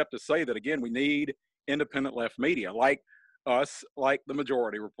 But except to say that again, we need independent left media like us, like the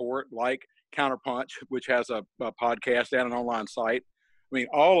Majority Report, like Counterpunch, which has a podcast and an online site.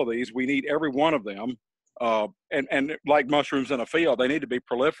 All of these, we need every one of them. And like mushrooms in a field, they need to be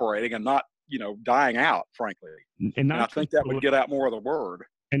proliferating and not, dying out, frankly. And I think that would get out more of the word.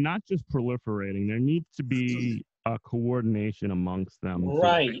 And not just proliferating. There needs to be a coordination amongst them.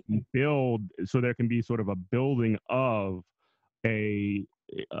 Right. So there can be sort of a building of I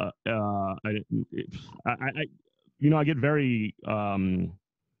get very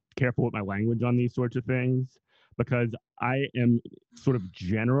careful with my language on these sorts of things, because I am sort of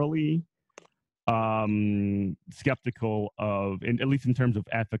generally skeptical of, at least in terms of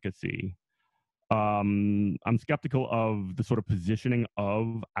efficacy, I'm skeptical of the sort of positioning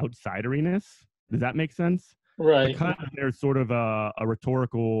of outsideriness. Does that make sense? Right. Because there's sort of a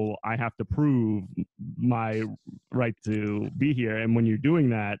rhetorical, I have to prove my right to be here. And when you're doing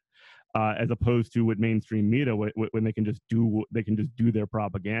that, as opposed to with mainstream media, when they can just do their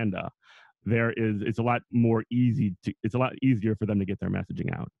propaganda, it's a lot easier for them to get their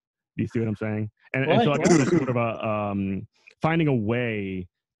messaging out. Do you see what I'm saying? And so I guess it's sort of finding a way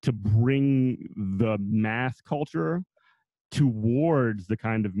to bring the mass culture towards the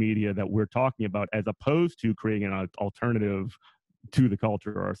kind of media that we're talking about, as opposed to creating an alternative to the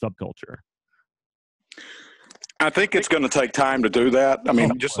culture or a subculture. I think it's going to take time to do that.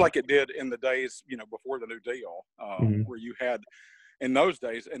 Just like it did in the days, before the New Deal, where you had, in those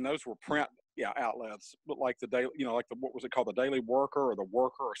days, and those were print outlets, but like the daily, what was it called, the Daily Worker or the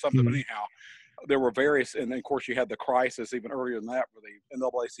Worker or something. But anyhow, there were various, and then of course you had the Crisis even earlier than that, where the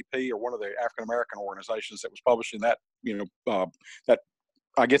NAACP or one of the African American organizations that was publishing that, that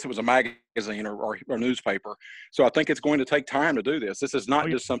I guess it was a magazine or newspaper. So I think it's going to take time to do this. This is not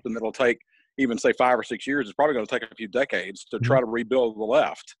just something that'll take even say 5 or 6 years. It's probably going to take a few decades to try to rebuild the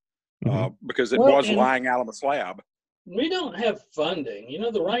left, because it was lying out on the slab. we don't have funding. You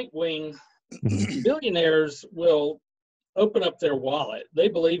know, the right wing Mhm. billionaires will open up their wallet. They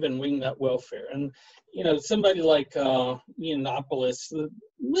believe in wingnut welfare. And, you know, somebody like Yiannopoulos,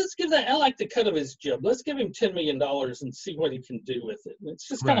 let's give that, I like the cut of his jib. Let's give him $10 million and see what he can do with it. And it's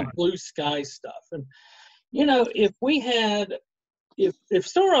just kind Right. of blue sky stuff. And, you know, if we had, if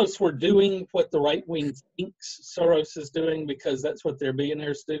Soros were doing what the right wing thinks Soros is doing, because that's what their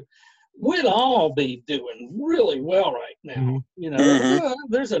billionaires do, we'd all be doing really well right now. Mhm. You know, Mhm.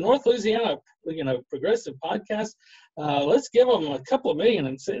 there's a North Louisiana, you know, progressive podcast. Let's give them a couple of million.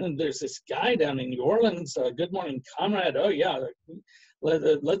 And there's this guy down in New Orleans, Good Morning Comrade. Oh yeah,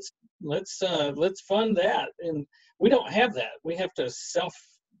 let's fund that. And we don't have that. We have to self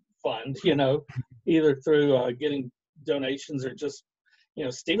fund. You know, either through getting donations or just, you know,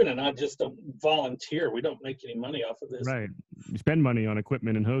 Stephen and I just don't volunteer. We don't make any money off of this. Right. You spend money on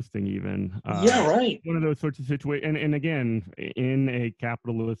equipment and hosting even. Yeah, right. One of those sorts of situations. And again, in a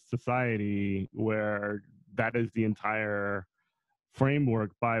capitalist society where that is the entire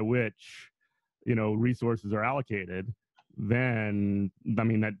framework by which, you know, resources are allocated, then, I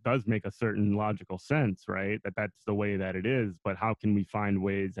mean, that does make a certain logical sense, right? That's the way that it is. But how can we find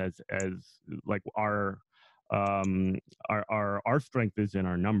ways as like our strength is in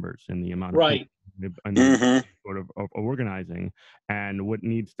our numbers and the amount of Right. people and Mhm. sort of organizing, and what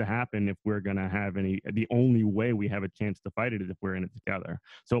needs to happen if we're going to have the only way we have a chance to fight it is if we're in it together.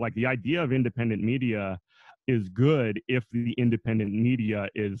 So like the idea of independent media is good if the independent media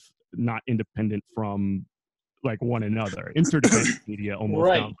is not independent from like one another. Interdependent media almost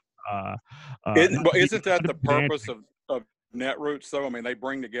Right. sounds Isn't, not well, to be, isn't that not to the be pedantic. purpose of Netroots, though? I mean, they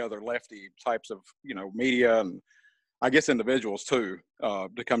bring together lefty types of, you know, media and I guess individuals too,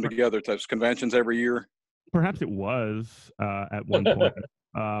 to come together to those conventions every year. Perhaps it was at one point.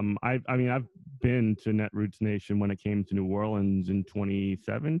 I mean, I've been to Netroots Nation when it came to New Orleans in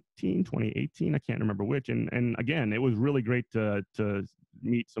 2017, 2018. I can't remember which. And again, it was really great to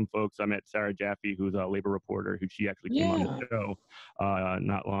meet some folks. I met Sarah Jaffe, who's a labor reporter, who she actually came on Yeah. the show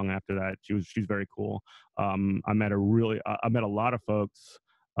not long after that. She's very cool. I met a lot of folks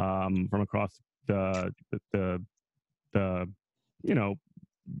from across the you know,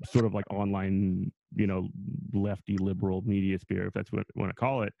 sort of like online, you know, lefty liberal media sphere, if that's what you want to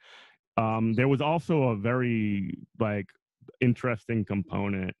call it. There was also a very like interesting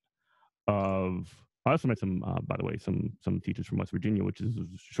component of. I also met some, by the way, some teachers from West Virginia, which is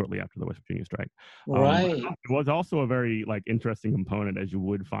shortly after the West Virginia strike. But Right. it was also a very like interesting component, as you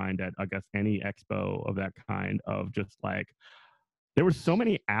would find at I guess any expo of that kind, of just like there were so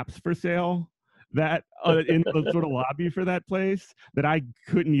many apps for sale that in the sort of lobby for that place that I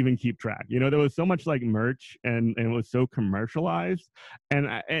couldn't even keep track. You know, there was so much like merch and it was so commercialized. And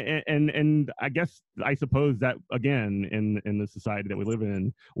I guess I suppose that again in the society that we live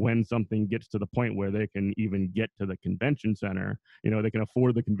in, when something gets to the point where they can even get to the convention center, you know, they can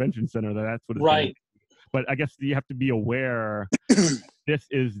afford the convention center, that's what it's going to Right. be. But I guess you have to be aware this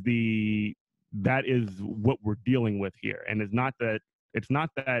is that is what we're dealing with here, and it's not that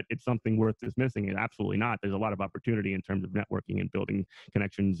it's something worth dismissing. It absolutely not. There's a lot of opportunity in terms of networking and building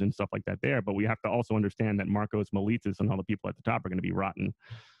connections and stuff like that there, but we have to also understand that Marcos Melitzis and all the people at the top are going to be rotten.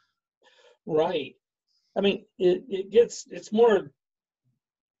 Right. I mean, it's more,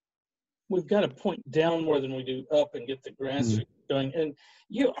 we've got to point down more than we do up and get the grassroots going. And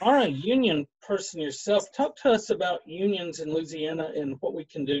you are a union person yourself. Talk to us about unions in Louisiana and what we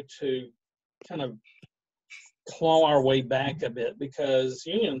can do to kind of claw our way back a bit, because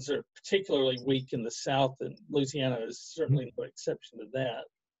unions are particularly weak in the South, and Louisiana is certainly no exception to that.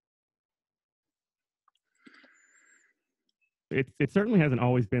 It certainly hasn't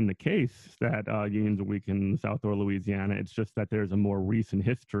always been the case that unions are weak in the South or Louisiana. It's just that there's a more recent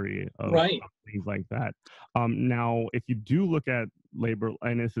history of Right. things like that. Now, if you do look at labor,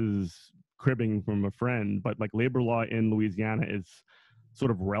 and this is cribbing from a friend, but like labor law in Louisiana is sort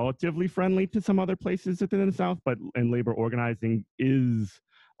of relatively friendly to some other places within the South, but and labor organizing is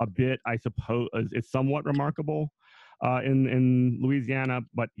a bit, I suppose, it's somewhat remarkable in Louisiana.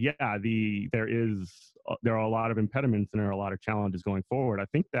 But yeah, there are a lot of impediments and there are a lot of challenges going forward. I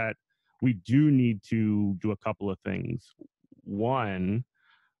think that we do need to do a couple of things. One,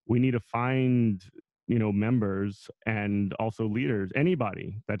 we need to find members and also leaders,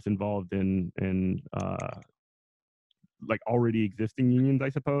 anybody that's involved in like already existing unions, I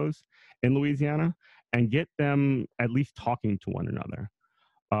suppose, in Louisiana, and get them at least talking to one another,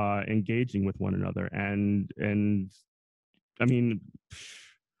 engaging with one another, and I mean,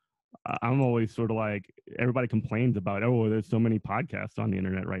 I'm always sort of like, everybody complains about, oh, there's so many podcasts on the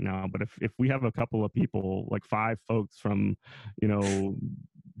internet right now. But if we have a couple of people, like 5 folks from,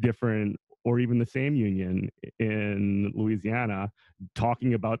 different or even the same union in Louisiana,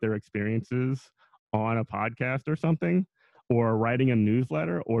 talking about their experiences on a podcast or something, or writing a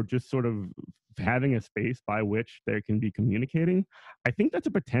newsletter, or just sort of having a space by which they can be communicating, I think that's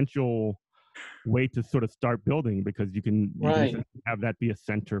a potential way to sort of start building, because you can have that be a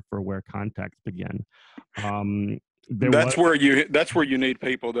center for where contacts begin. That's where you need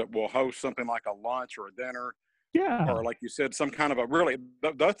people that will host something like a lunch or a dinner. Yeah. Or like you said, some kind of a really,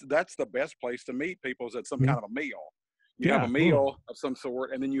 that's the best place to meet people, is at some kind of a meal. You have a meal of some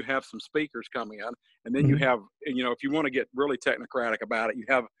sort, and then you have some speakers come in, and then you have, if you want to get really technocratic about it, you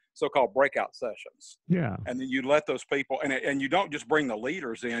have so-called breakout sessions. Yeah. And then you let those people, and you don't just bring the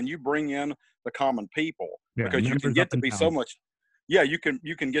leaders in, you bring in the common people, because you can get to be so much. Yeah, you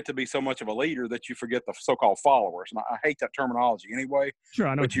can get to be so much of a leader that you forget the so-called followers. And I hate that terminology anyway. Sure,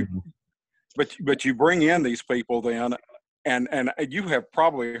 I know. But you bring in these people then, and you have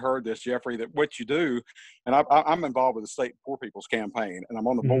probably heard this, Jeffrey, that what you do, and I'm involved with the State Poor People's Campaign, and I'm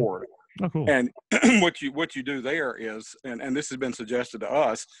on the board. Oh, cool. And what you do there is, and this has been suggested to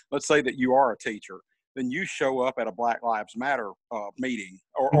us, let's say that you are a teacher, then you show up at a Black Lives Matter meeting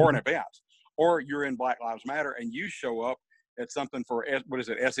or an event, or you're in Black Lives Matter and you show up at something for,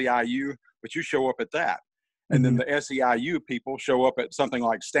 SEIU, but you show up at that. And then the SEIU people show up at something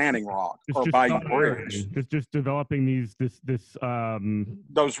like Standing Rock or Bayou Bridge. Just developing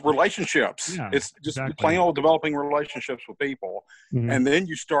those relationships. Yeah, it's just plain old developing relationships with people. And then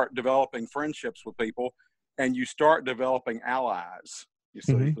you start developing friendships with people, and you start developing allies, you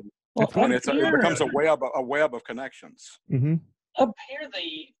see. And it becomes a web of connections. Up here,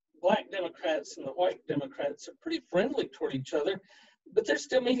 the Black Democrats and the white Democrats are pretty friendly toward each other, but they're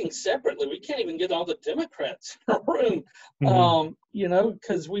still meeting separately. We can't even get all the Democrats in a room,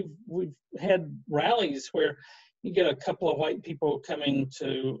 because we've had rallies where you get a couple of white people coming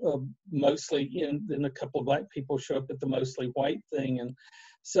to mostly, then a couple of black people show up at the mostly white thing. And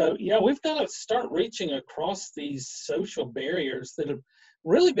so, we've got to start reaching across these social barriers that have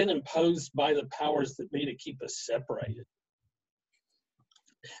really been imposed by the powers that be to keep us separated.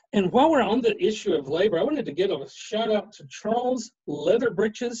 And while we're on the issue of labor, I wanted to give a shout out to Charles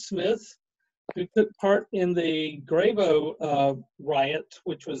Leatherbritches Smith, who took part in the Gravo riot,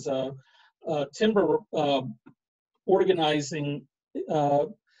 which was a timber organizing the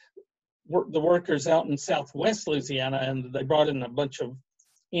workers out in Southwest Louisiana, and they brought in a bunch of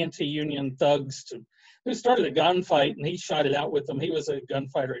anti-union thugs who started a gunfight, and he shot it out with them. He was a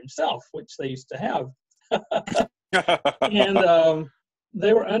gunfighter himself, which they used to have. And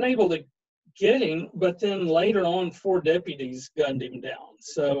they were unable to get him, but then later on, 4 deputies gunned him down.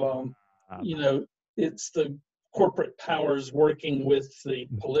 So, it's the corporate powers working with the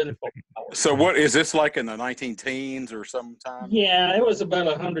political powers. So what is this, like in the 19-teens or sometime? Yeah, it was about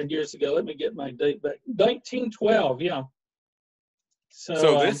 100 years ago. Let me get my date back. 1912, yeah.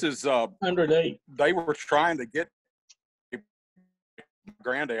 So this is 108. They were trying to get.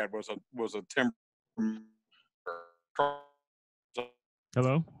 Granddad was a timber.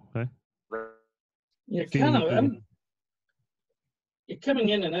 Hello. Okay. You're you're coming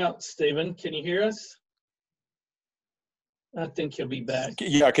in and out, Stephen. Can you hear us? I think you'll be back.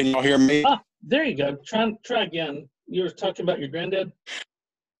 Yeah, can y'all hear me? There you go. Try again. You were talking about your granddad?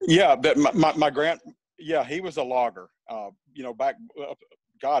 Yeah, that yeah, he was a logger. Back,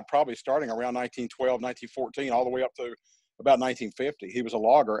 probably starting around 1912, 1914, all the way up to about 1950. He was a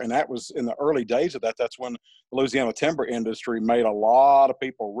logger, and that was in the early days of that. That's when the Louisiana timber industry made a lot of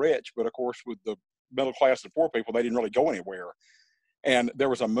people rich, but of course with the middle class and poor people, they didn't really go anywhere. And there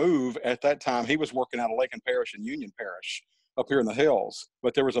was a move at that time. He was working out of Lincoln Parish and Union Parish up here in the hills,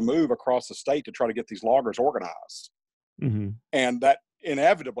 but there was a move across the state to try to get these loggers organized. And that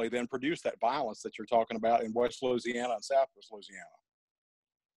inevitably then produced that violence that you're talking about in West Louisiana and Southwest Louisiana.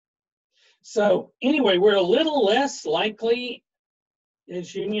 So anyway, we're a little less likely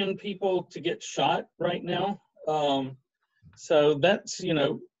as union people to get shot right now. So that's,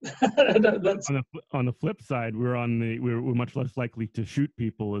 that's on the flip side, we're much less likely to shoot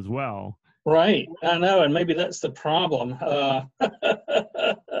people as well. Right. I know. And maybe that's the problem.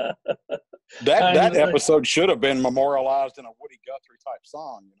 That episode should have been memorialized in a Woody Guthrie type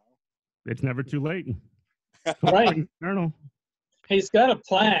song, It's never too late. Right. Colonel. He's got a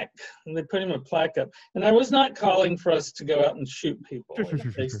plaque, and they put him a plaque up. And I was not calling for us to go out and shoot people. Sure.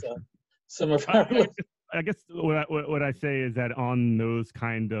 Some of our I guess what I say is that on those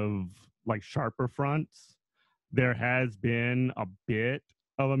kind of like sharper fronts, there has been a bit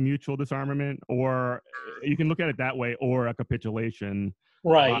of a mutual disarmament, or you can look at it that way, or a capitulation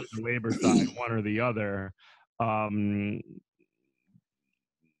Right. on the labor side, one or the other.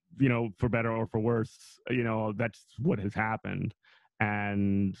 You know, for better or for worse, you know, that's what has happened.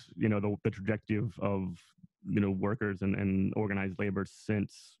 And, you know, the trajectory of you know, workers and organized labor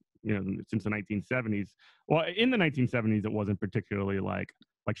since, you know, since the 1970s. Well, in the 1970s, it wasn't particularly like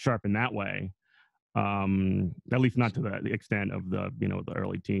sharp in that way. At least not to the extent of the, you know, the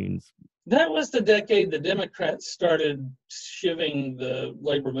early teens. That was the decade the Democrats started shivving the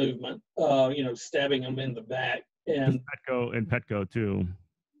labor movement, you know, stabbing them in the back. And Petco too.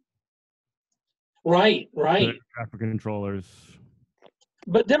 Right. Traffic controllers.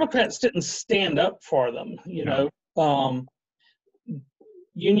 But Democrats didn't stand up for them, you know.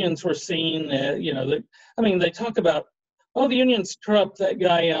 Unions were seen, you know, they talk about, oh, the union's corrupt. That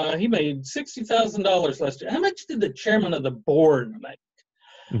guy, he made $60,000 last year. How much did the chairman of the board make?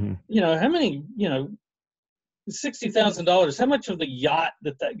 Mm-hmm. You know, how many, you know, $60,000, how much of the yacht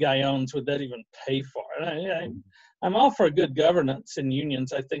that guy owns would that even pay for? I'm all for good governance in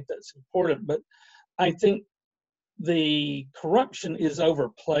unions. I think that's important, but I think the corruption is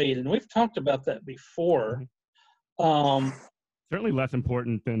overplayed, and we've talked about that before. Certainly less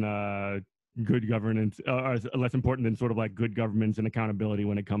important than good governance, or less important than sort of like good governance and accountability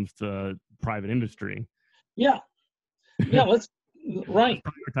when it comes to private industry. Yeah, let's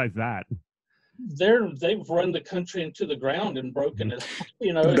prioritize that. They've run the country into the ground and broken it.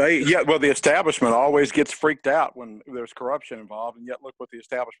 You know, well, the establishment always gets freaked out when there's corruption involved, and yet look what the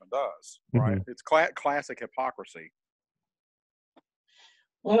establishment does. Right? Mm-hmm. It's classic hypocrisy.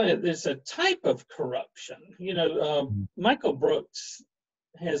 Well, it's a type of corruption. You know, Michael Brooks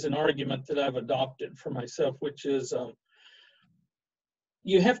has an argument that I've adopted for myself, which is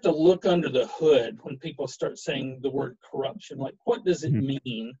you have to look under the hood when people start saying the word corruption. Like, what does it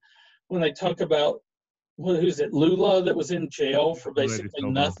mean when they talk about, who's it, Lula, that was in jail for basically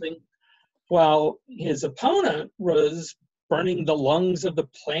nothing, while his opponent was burning the lungs of the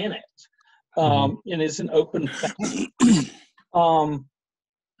planet, and is an open fact.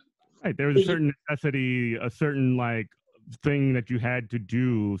 Right, there was a certain necessity, a certain like thing that you had to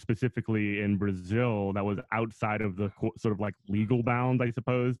do specifically in Brazil that was outside of the sort of like legal bounds, I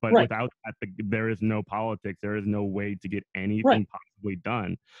suppose. But without that, there is no politics. There is no way to get anything possibly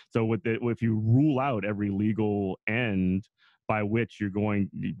done. So if you rule out every legal end by which you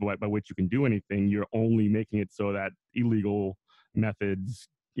can do anything, you're only making it so that illegal methods,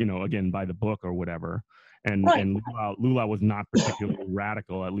 you know, again, by the book or whatever. And Lula was not particularly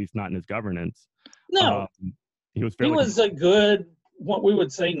radical, at least not in his governance. No, he was a good, what we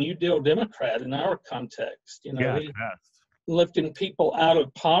would say, New Deal Democrat in our context. You know, lifting people out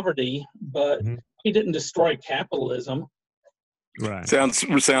of poverty, but he didn't destroy capitalism. Right. Sounds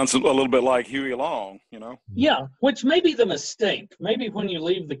a little bit like Huey Long, you know. Yeah, which may be the mistake. Maybe when you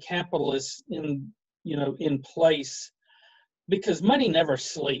leave the capitalists in place. Because money never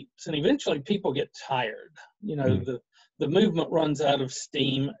sleeps, and eventually people get tired. You know, the movement runs out of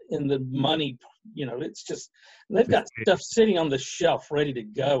steam, and the money, you know, it's just, they've got stuff sitting on the shelf ready to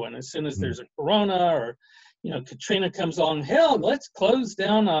go. And as soon as there's a corona or, you know, Katrina comes on, hell, let's close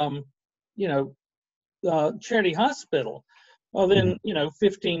down, Charity Hospital. Well, then, you know,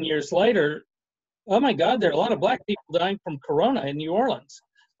 15 years later, oh my God, there are a lot of black people dying from corona in New Orleans.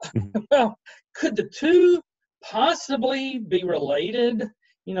 Well, could the two possibly be related?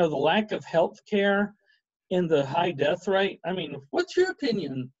 You know, the lack of health care and the high death rate. I mean, what's your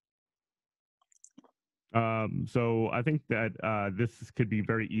opinion? So I think that this could be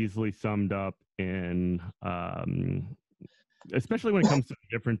very easily summed up in, especially when it comes to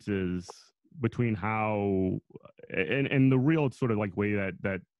differences between how, and the real sort of like way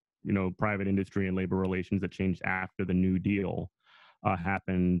that you know, private industry and labor relations that changed after the New Deal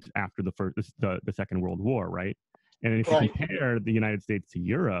happened after the Second World War, right? And if you compare the United States to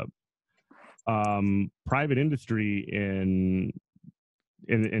Europe, private industry in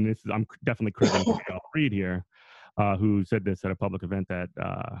this is, I'm definitely crediting Reed here, who said this at a public event that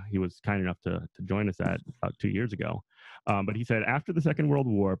he was kind enough to join us at about 2 years ago. But he said after the Second World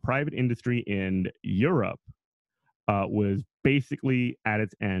War, private industry in Europe was basically at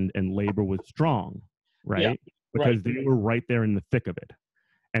its end, and labor was strong, right? Because they were right there in the thick of it,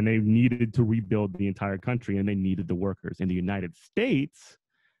 and they needed to rebuild the entire country, and they needed the workers. In the United States,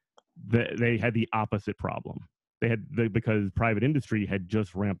 they had the opposite problem. Because private industry had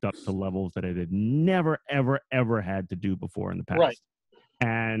just ramped up to levels that it had never, ever, ever had to do before in the past.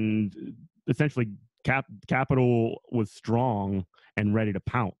 And essentially, capital was strong and ready to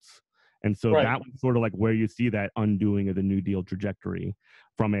pounce. And so that was sort of like where you see that undoing of the New Deal trajectory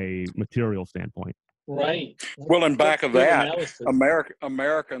from a material standpoint. Right. Well, in back of that,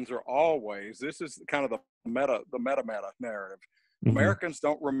 Americans are always, this is kind of the meta narrative. Americans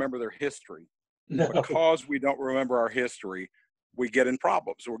don't remember their history. No. Because we don't remember our history, we get in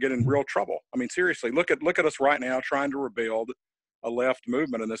problems. We're getting in real trouble. I mean, seriously, look at us right now trying to rebuild a left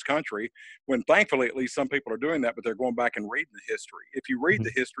movement in this country, when thankfully at least some people are doing that, but they're going back and reading the history. If you read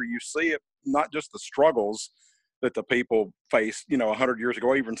the history, you see it, not just the struggles that the people faced, 100 years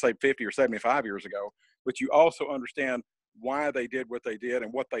ago, even say 50 or 75 years ago, but you also understand why they did what they did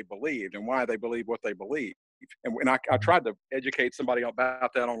and what they believed and why they believe what they believe. And I tried to educate somebody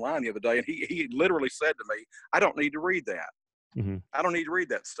about that online the other day, and he literally said to me, I don't need to read that. I don't need to read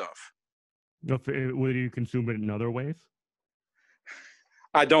that stuff. Would you consume it in other ways?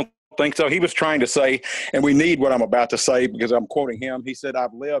 I don't think so. He was trying to say, and we need what I'm about to say because I'm quoting him. He said,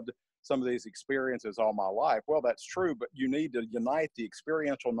 I've lived some of these experiences all my life. Well, that's true, but you need to unite the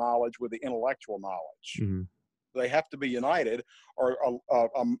experiential knowledge with the intellectual knowledge. They have to be united, or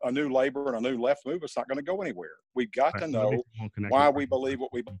a new labor and a new left movement's not going to go anywhere. We've got to know why we believe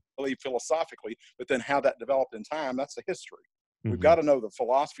what we believe philosophically, but then how that developed in time, that's the history. We've got to know the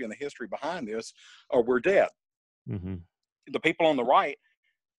philosophy and the history behind this, or we're dead. The people on the right,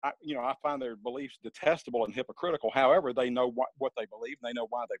 I find their beliefs detestable and hypocritical. However, they know what they believe, and they know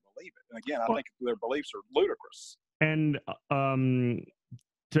why they believe it. And again, I think their beliefs are ludicrous. And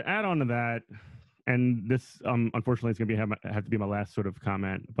to add on to that, and this unfortunately is going to have to be my last sort of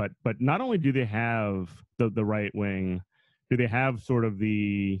comment, but not only do they have the right wing, do they have sort of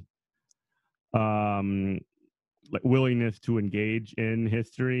the like willingness to engage in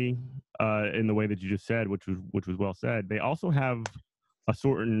history in the way that you just said, which was well said. They also have a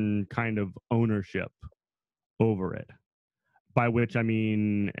certain kind of ownership over it, by which I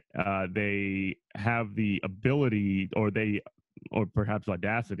mean they have the ability, or perhaps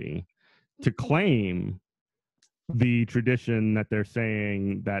audacity, to claim the tradition that they're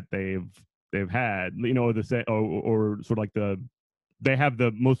saying that they've had, or sort of like they have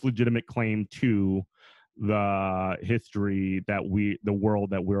the most legitimate claim to the history the world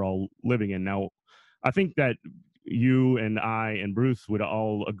that we're all living in. Now, I think that you and I and Bruce would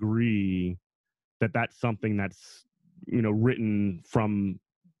all agree that that's something that's, written from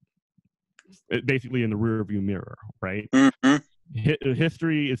basically in the rearview mirror, right?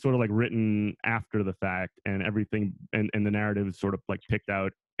 History is sort of like written after the fact, and everything and the narrative is sort of like picked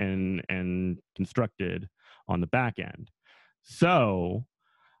out and constructed on the back end. So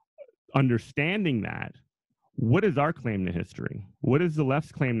understanding that, what is our claim to history? What is the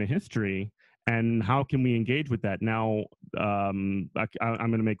left's claim to history? And how can we engage with that? Now, I'm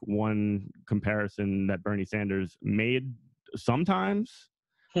going to make one comparison that Bernie Sanders made sometimes,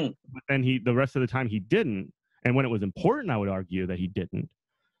 but then the rest of the time he didn't. And when it was important, I would argue that he didn't.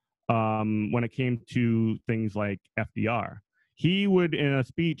 When it came to things like FDR, he would, in a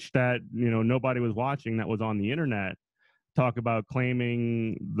speech that nobody was watching, that was on the internet, talk about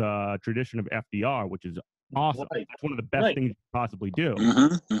claiming the tradition of FDR, which is awesome. Right. That's one of the best things you could possibly do.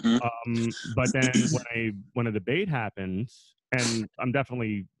 But then when a debate happens, and I'm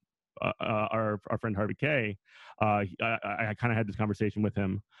definitely our friend Harvey K, I kind of had this conversation with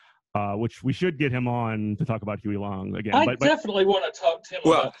him, which we should get him on to talk about Huey Long again. I definitely want to talk to him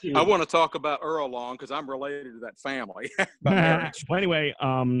about Huey. I want to talk about Earl Long because I'm related to that family by marriage. Well, anyway,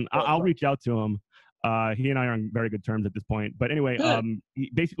 I'll reach out to him. He and I are on very good terms at this point. But anyway,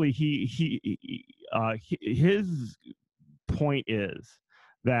 basically, his point is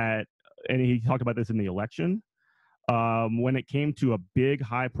that, and he talked about this in the election, when it came to a big,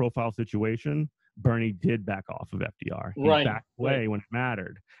 high-profile situation, Bernie did back off of FDR. He backed away when it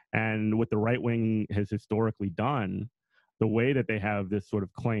mattered. And what the right wing has historically done, the way that they have this sort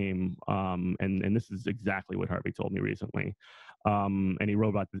of claim, and this is exactly what Harvey told me recently, and he wrote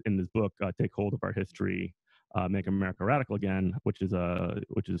about this in this book, Take Hold of Our History, Make America Radical Again, which is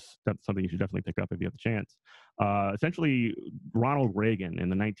something you should definitely pick up if you have the chance. Essentially, Ronald Reagan in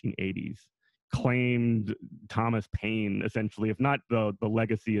the 1980s claimed Thomas Paine, essentially, if not the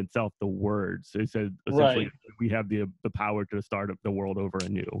legacy itself, the words. He said, essentially, we have the power to start the world over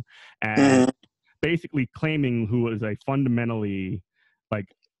anew. And basically claiming who was a fundamentally, like,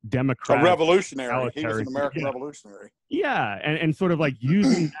 Democrat, a revolutionary. He was an American revolutionary. Yeah, and sort of like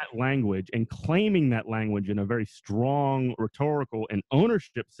using that language and claiming that language in a very strong rhetorical and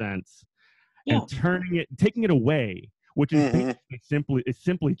ownership sense, and taking it away, which is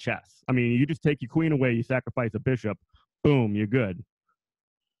simply chess. I mean, you just take your queen away, you sacrifice a bishop, boom, you're good.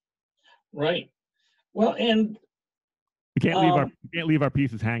 Right. Well, and We can't leave our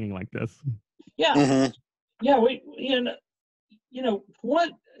pieces hanging like this. Yeah, Mm-hmm. yeah.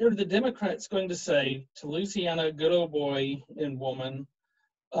 What are the Democrats going to say to Louisiana good old boy and woman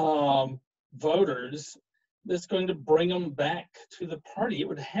voters that's going to bring them back to the party? It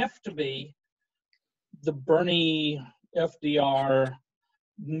would have to be the Bernie, FDR,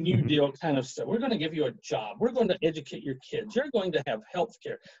 New Deal kind of stuff. We're going to give you a job. We're going to educate your kids. You're going to have health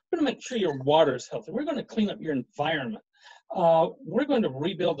care. We're going to make sure your water is healthy. We're going to clean up your environment. We're going to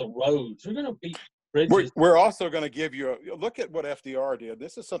rebuild the roads. We're going to beat bridges. We're also going to give you a look at what FDR did.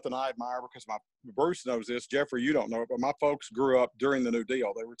 This is something I admire because Bruce knows this. Jeffrey, you don't know it, but my folks grew up during the New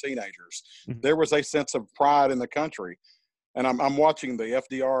Deal. They were teenagers. There was a sense of pride in the country. And I'm watching the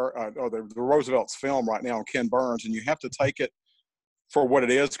FDR or the Roosevelt's film right now on Ken Burns, and you have to take it for what it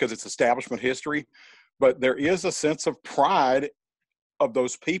is because it's establishment history. But there is a sense of pride of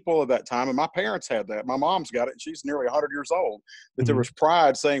those people of that time. And my parents had that. My mom's got it. And she's nearly 100 years old. That there was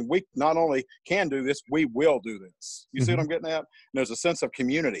pride saying, we not only can do this, we will do this. You see what I'm getting at? And there's a sense of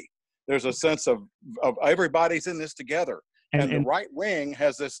community. There's a sense of everybody's in this together. And the right wing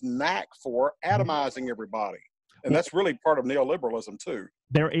has this knack for atomizing everybody. And that's really part of neoliberalism too.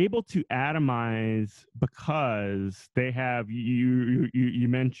 They're able to atomize because they have you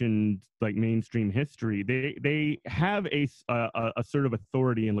mentioned like mainstream history. They have a sort of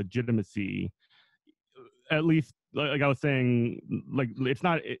authority and legitimacy. At least, like I was saying, like it's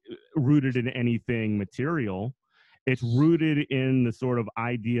not rooted in anything material. It's rooted in the sort of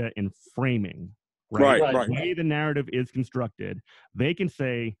idea and framing. Right. The way the narrative is constructed, they can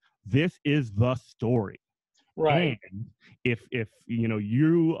say this is the story. Right. And if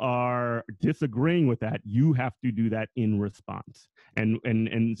you are disagreeing with that, you have to do that in response. And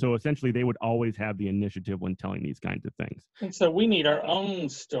so essentially they would always have the initiative when telling these kinds of things. And so we need our own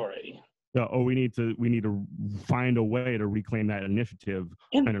story. We need to find a way to reclaim that initiative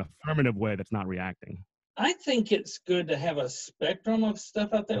in an affirmative way that's not reacting. I think it's good to have a spectrum of stuff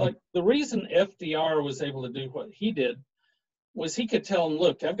out there. Like the reason FDR was able to do what he did was he could tell them,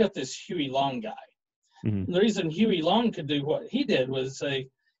 look, I've got this Huey Long guy. The reason Huey Long could do what he did was say,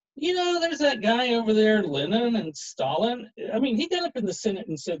 there's that guy over there, Lenin and Stalin. I mean, he got up in the Senate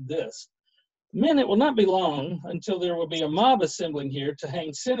and said this, men, it will not be long until there will be a mob assembling here to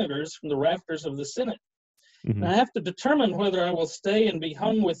hang senators from the rafters of the Senate. And I have to determine whether I will stay and be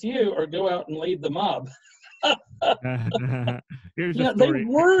hung with you or go out and lead the mob. They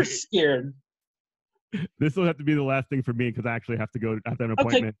were scared. This will have to be the last thing for me because I actually have to have an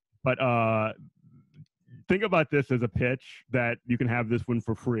appointment. Okay. But think about this as a pitch that you can have this one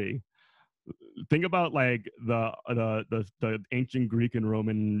for free. Think about like the ancient Greek and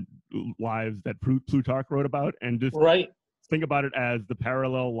Roman lives that Plutarch wrote about, and just think about it as the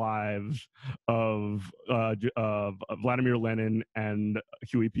parallel lives of Vladimir Lenin and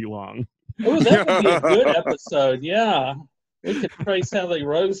Huey P. Long. Oh, that would be a good episode. Yeah, we could trace how they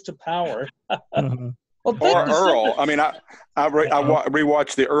rose to power. Well, or Earl. I mean, I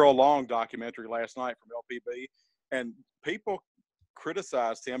rewatched the Earl Long documentary last night from LPB, and people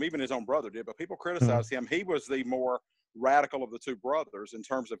criticized him. Even his own brother did, but people criticized him. He was the more radical of the two brothers in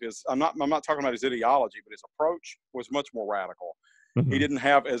terms of his. I'm not talking about his ideology, but his approach was much more radical. He didn't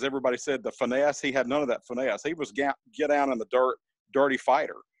have, as everybody said, the finesse. He had none of that finesse. He was get down in the dirt, dirty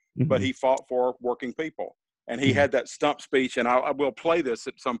fighter, but he fought for working people. And he had that stump speech, and I will play this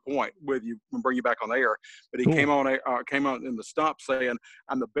at some point with you and bring you back on the air. But he came on in the stump saying,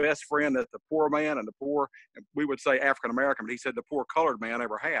 "I'm the best friend that the poor man and the poor," and we would say African American, but he said the poor colored man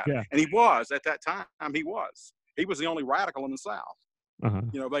ever had. Yeah. And he was at that time. He was the only radical in the South.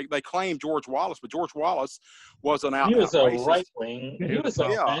 They claimed George Wallace, but George Wallace was an out. He was a right wing. He was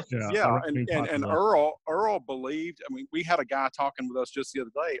and Earl believed. I mean, we had a guy talking with us just the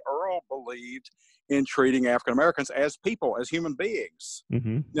other day. Earl believed in treating African Americans as people, as human beings.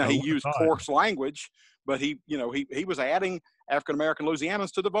 Now he used coarse language, but he was adding African American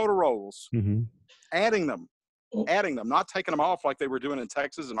Louisianans to the voter rolls, adding them, not taking them off like they were doing in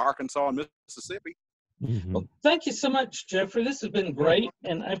Texas and Arkansas and Mississippi. Well, thank you so much, Jeffrey. This has been great,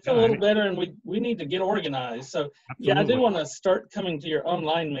 and I feel a little better, and we need to get organized. So, yeah, I do want to start coming to your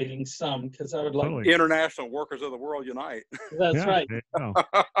online meetings some, because I would like International Workers of the World Unite. That's right.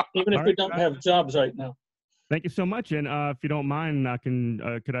 Even if we don't have jobs right now. Thank you so much, and if you don't mind,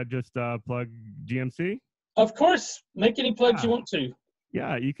 could I just plug GMC? Of course, make any plugs you want to.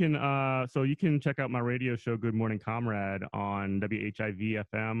 Yeah, you can. So you can check out my radio show, Good Morning Comrade, on WHIV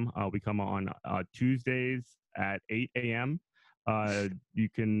FM. We come on Tuesdays at 8 a.m. You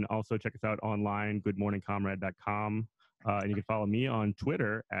can also check us out online, goodmorningcomrade.com. And you can follow me on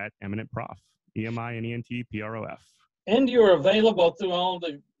Twitter at EminentProf, EminentProf. And you're available through all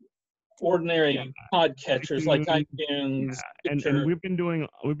the ordinary podcatchers like iTunes. And we've been doing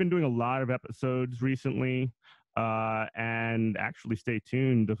a lot of episodes recently. And actually, stay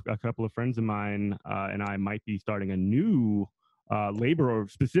tuned. A couple of friends of mine and I might be starting a new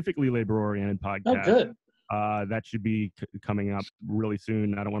specifically labor-oriented podcast. Oh, good. That should be coming up really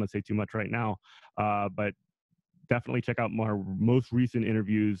soon. I don't want to say too much right now, but definitely check out my most recent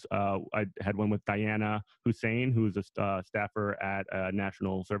interviews. I had one with Diana Hussein, who's a staffer at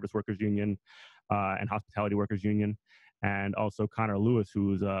National Service Workers Union and Hospitality Workers Union, and also Connor Lewis,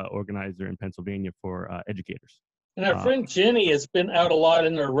 who's an organizer in Pennsylvania for educators. And our friend Jenny has been out a lot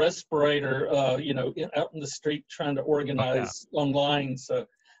in her respirator, out in the street trying to organize online. So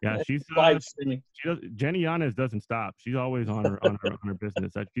yeah, she's live streaming. Jenny Yanez doesn't stop. She's always on her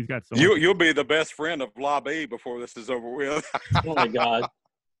business. She's got so. You'll be the best friend of Lobby before this is over with. Oh my God!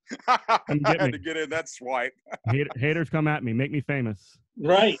 I had to get in that swipe. Haters come at me, make me famous.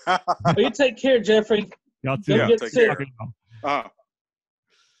 Right. Well, you take care, Jeffrey. Y'all too. Don't get sick. Care.